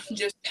 So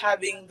just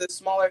having the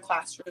smaller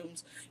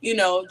classrooms,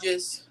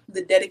 just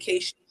the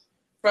dedication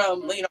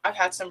from, I've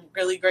had some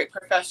really great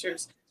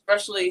professors,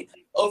 especially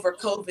over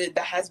COVID,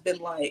 that has been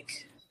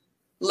like,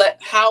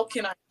 how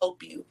can I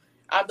help you?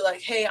 I'd be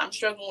like, hey, I'm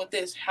struggling with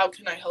this. How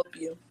can I help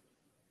you?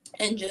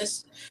 And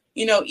just,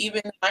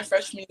 even my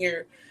freshman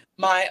year,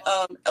 my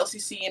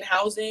LCC in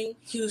housing,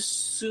 he was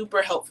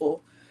super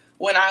helpful.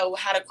 When I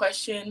had a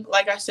question,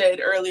 like I said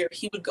earlier,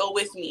 he would go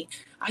with me.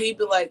 He'd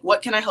be like,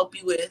 what can I help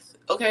you with?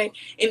 Okay.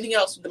 Anything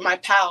else? My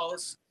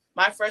pals,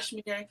 my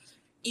freshman year,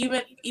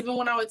 even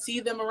when I would see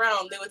them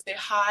around, they would say,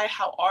 hi,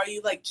 how are you?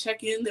 Like,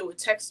 check in. They would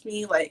text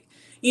me, like,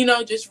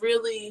 just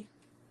really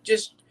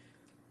just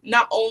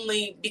not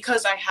only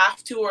because I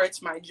have to or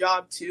it's my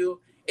job to,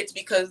 it's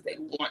because they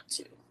want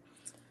to.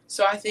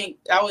 So I think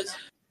that was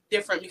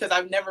different because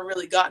I've never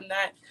really gotten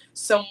that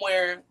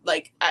somewhere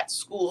like at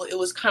school. It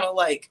was kind of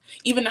like,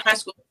 even in high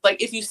school,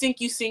 like if you sink,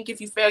 you sink. If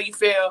you fail, you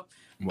fail.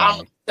 Wow. I'm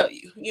going to tell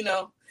you,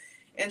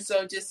 And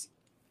so just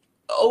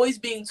always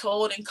being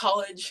told in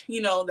college,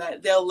 that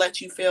they'll let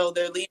you fail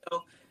their Leo,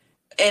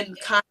 and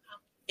kind of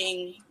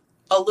being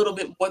a little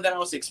bit more than I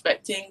was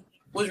expecting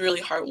was really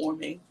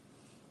heartwarming.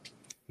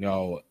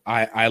 No,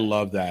 I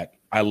love that.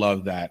 I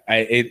love that.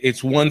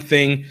 It's one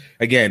thing,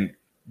 again,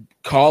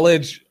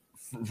 college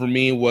for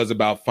me was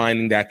about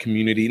finding that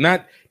community.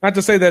 Not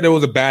to say that it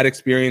was a bad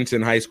experience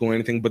in high school or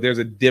anything, but there's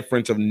a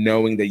difference of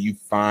knowing that you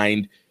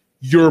find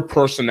your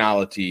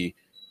personality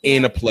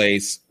in a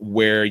place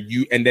where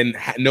you, and then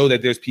know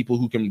that there's people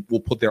who will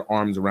put their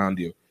arms around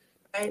you.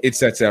 Right. It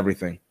sets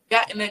everything.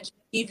 Yeah, and then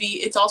GV,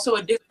 it's also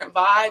a different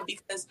vibe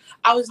because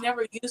I was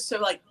never used to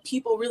like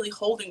people really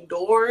holding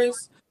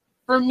doors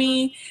for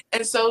me.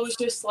 And so it was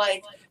just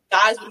like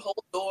guys would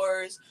hold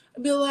doors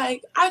and be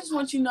like, I just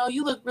want you to know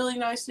you look really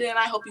nice today and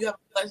I hope you have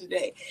a pleasant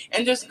day.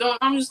 And just go,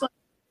 I'm just like,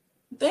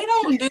 they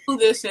don't do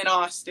this in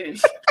Austin.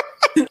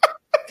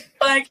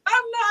 Like,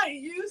 I'm not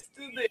used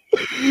to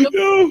this.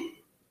 No.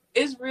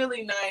 It's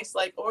really nice.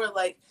 Like, or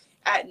like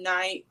at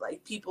night,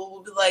 like people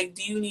will be like,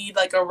 do you need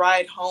like a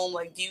ride home?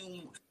 Like, do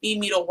you need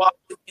me to walk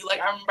with you?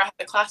 Like, I remember I had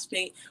a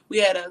classmate. We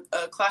had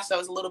a class that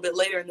was a little bit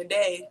later in the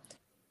day.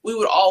 We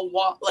would all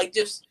walk, like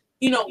just,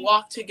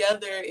 walk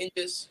together and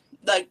just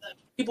like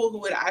people who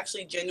would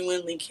actually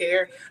genuinely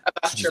care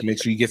about just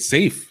make sure you get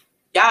safe.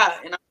 Yeah.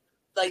 And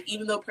like,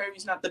 even though Prairie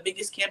View's not the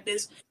biggest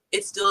campus,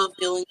 it's still a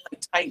feeling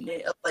like tight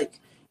knit of like,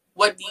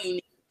 what do you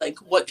need? Like,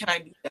 what can I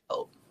do to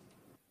help?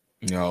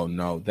 No,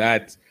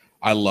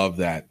 I love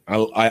that.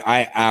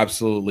 I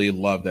absolutely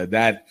love that.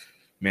 That,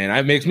 man,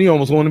 that makes me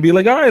almost want to be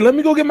like, all right, let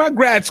me go get my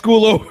grad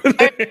school over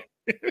there.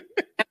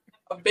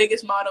 Our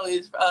biggest motto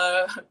is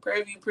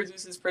Prairie View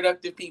produces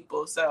productive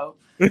people. So,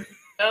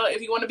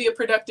 if you want to be a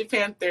productive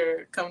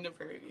Panther, come to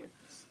Prairie View.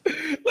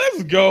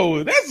 Let's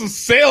go. That's a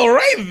sale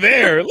right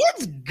there.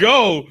 Let's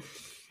go.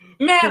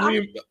 Man, I'm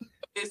a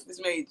business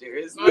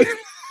major.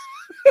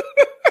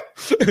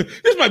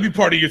 This might be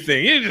part of your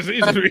thing.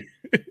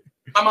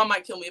 My mom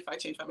might kill me if I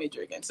change my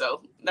major again,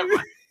 so never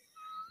mind.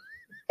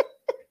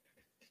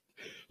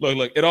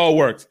 Look, it all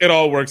works. It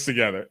all works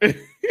together.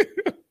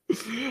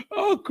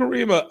 Oh,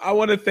 Karima, I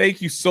want to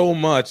thank you so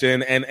much.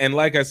 And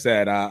like I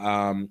said,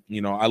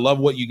 you know, I love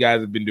what you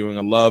guys have been doing.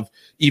 I love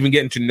even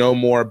getting to know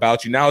more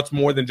about you. Now it's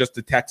more than just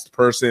a text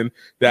person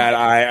that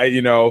I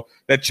you know,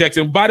 that checks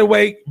in. By the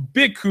way,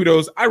 big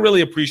kudos. I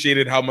really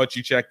appreciated how much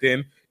you checked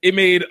in. It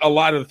made a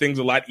lot of the things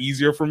a lot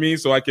easier for me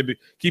so I could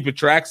keep a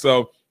track.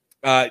 So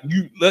let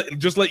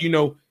you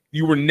know,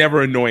 you were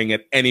never annoying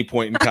at any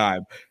point in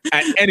time.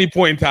 At any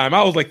point in time.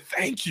 I was like,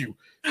 thank you.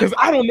 Because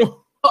I don't know.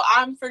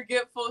 I'm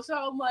forgetful, so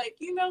I'm like,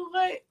 you know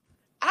what?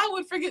 I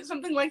would forget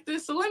something like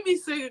this, so let me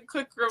say a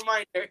quick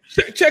reminder.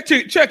 Check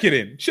it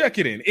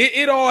in.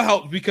 It all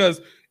helps because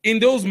in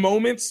those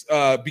moments,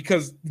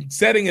 because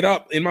setting it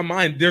up in my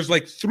mind, there's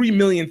like 3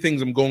 million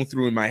things I'm going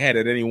through in my head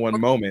at any one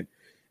moment,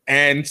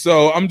 and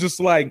so I'm just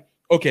like,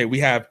 okay, we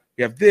have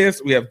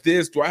this.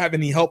 Do I have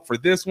any help for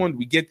this one? Do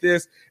we get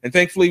this? And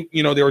thankfully,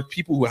 you know, there were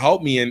people who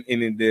helped me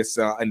in this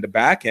in the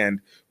back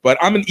end. But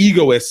I'm an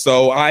egoist,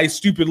 so I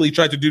stupidly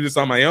tried to do this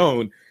on my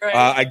own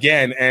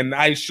again, and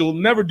I shall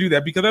never do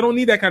that because I don't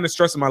need that kind of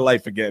stress in my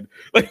life again.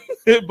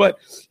 But,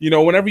 you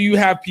know, whenever you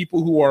have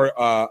people who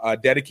are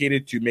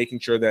dedicated to making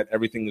sure that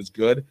everything is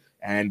good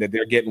and that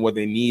they're getting what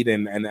they need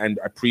and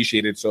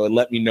appreciate it, so it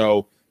let me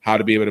know how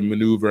to be able to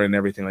maneuver and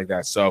everything like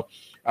that. So,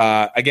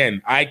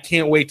 again, I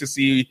can't wait to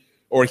see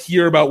or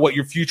hear about what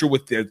your future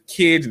with the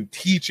kids and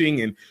teaching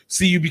and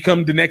see you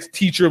become the next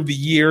teacher of the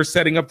year,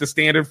 setting up the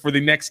standard for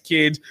the next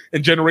kids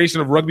and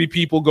generation of rugby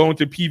people going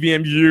to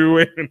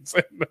PVMU and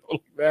all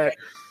of that.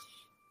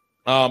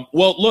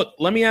 Well, look,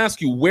 let me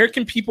ask you, where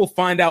can people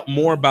find out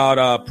more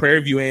about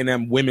Prairie View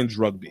A&M women's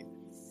rugby?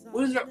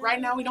 Right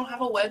now, we don't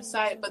have a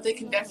website, but they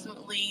can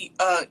definitely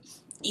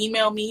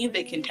email me.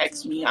 They can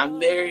text me. I'm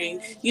very,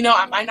 you know,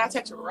 I might not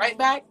text right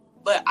back,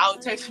 but I'll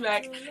text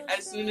back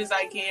as soon as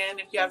I can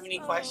if you have any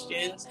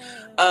questions.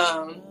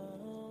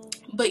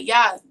 But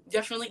yeah,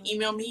 definitely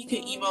email me. You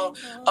can email.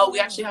 We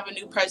actually have a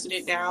new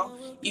president now.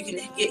 You can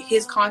get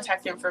his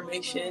contact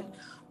information.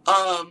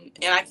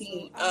 And I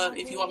can,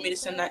 if you want me to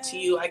send that to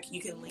you,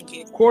 you can link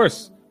it. Of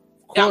course.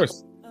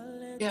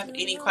 If you have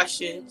any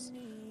questions,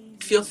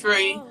 feel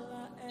free.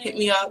 Hit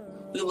me up.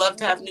 We love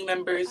to have new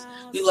members.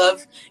 We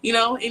love, you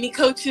know, any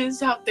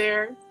coaches out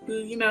there who,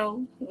 you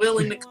know,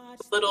 willing to come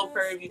to Little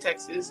Prairie View,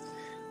 Texas.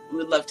 We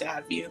would love to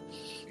have you.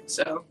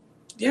 So,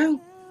 yeah.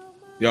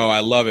 Yo,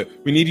 I love it.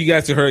 We need you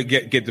guys to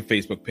get the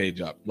Facebook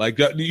page up. Like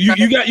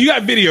you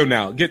got video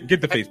now. Get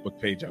the Facebook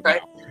page up.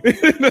 Right.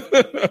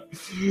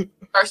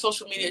 Our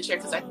social media chair,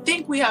 because I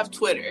think we have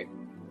Twitter.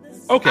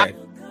 Okay.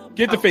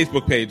 Get the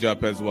Facebook page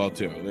up as well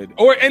too,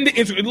 and the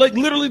Instagram. Like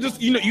literally,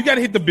 just you know, you got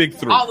to hit the big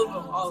three. All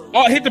of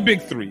them. Hit the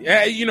big three.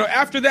 You know,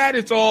 after that,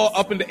 it's all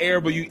up in the air.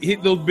 But you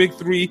hit those big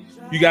three,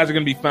 you guys are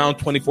gonna be found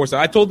 24/7.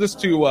 I told this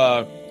to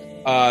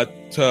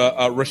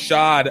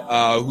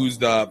Rashad, who's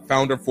the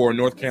founder for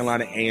North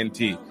Carolina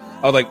A&T.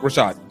 I was like,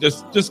 Rashad,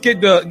 just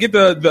get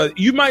the.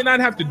 You might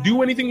not have to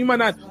do anything. You might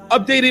not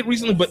update it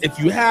recently, but if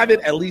you have it,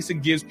 at least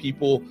it gives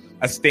people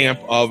a stamp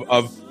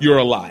of you're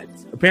alive.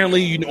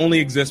 Apparently, you only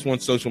exist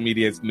once social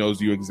media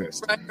knows you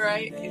exist.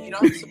 Right. If you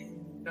don't have social media,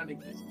 you don't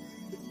exist.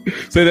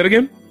 Say that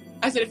again?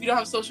 I said, if you don't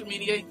have social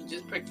media, you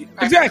just practice.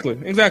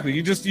 Exactly.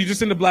 You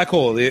just in the black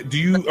hole.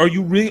 Are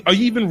you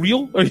even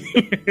real?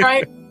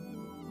 Right.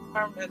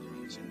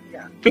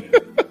 Yeah.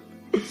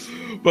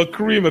 But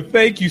Karima,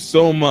 thank you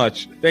so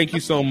much. Thank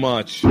you so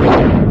much,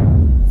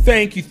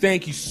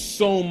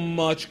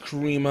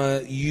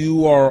 Karima.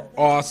 You are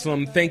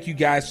awesome. Thank you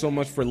guys so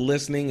much for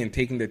listening and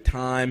taking the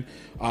time.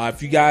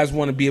 If you guys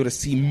want to be able to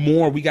see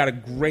more, we got a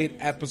great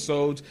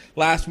episodes.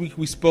 Last week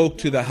we spoke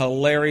to the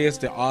hilarious,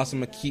 the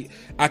awesome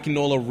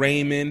Akinola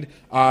Raymond.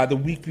 The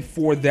week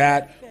before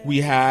that we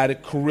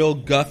had Kirill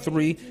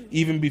Guthrie.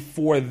 Even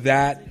before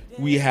that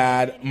we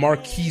had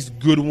Marquise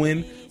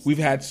Goodwin. We've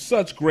had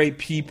such great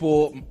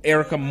people.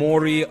 Erica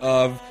Mori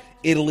of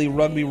Italy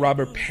Rugby,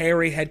 Robert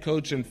Perry, head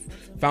coach and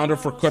founder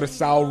for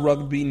Curaçao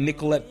Rugby,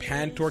 Nicolette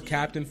Pantor,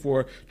 captain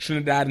for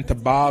Trinidad and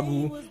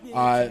Tobago,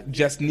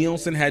 Jess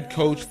Nielsen, head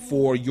coach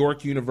for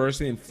York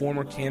University and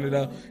former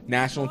Canada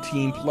national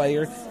team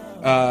player,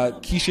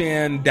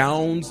 Keishan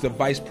Downs, the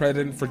vice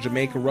president for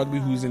Jamaica Rugby,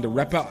 who's in the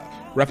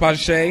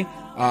repechage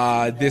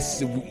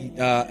this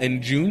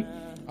in June.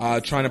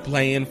 Trying to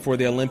play in for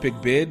the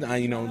Olympic bid.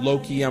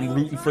 Low-key, I'm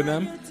rooting for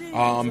them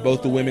on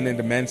both the women and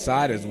the men's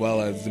side, as well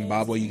as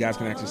Zimbabwe. You guys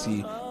can actually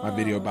see my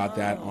video about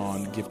that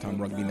on Gift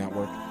Time Rugby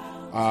Network.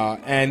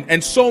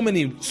 And so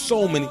many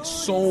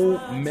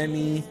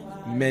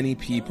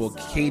people.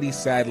 Katie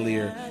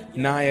Sadlier,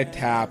 Naya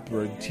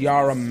Tapper,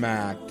 Tiara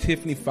Mack,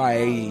 Tiffany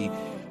Faye,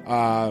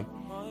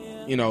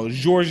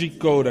 Georgie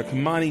Koda,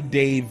 Kamani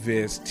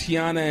Davis,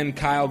 Tiana and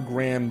Kyle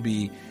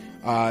Granby,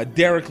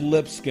 Derek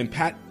Lipskin,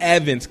 Pat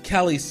Evans,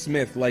 Kelly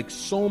Smith, like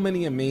so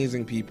many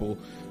amazing people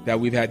that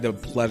we've had the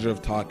pleasure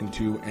of talking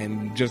to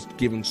and just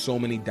giving so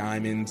many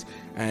diamonds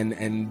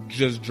and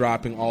just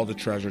dropping all the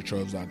treasure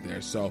troves out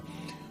there. So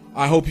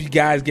I hope you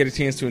guys get a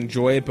chance to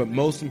enjoy it, but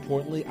most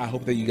importantly, I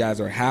hope that you guys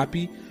are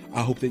happy.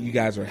 I hope that you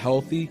guys are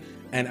healthy.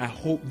 And I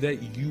hope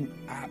that you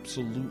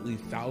absolutely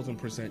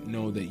 1000%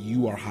 know that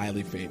you are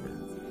highly favored.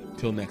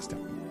 Till next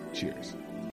time, cheers.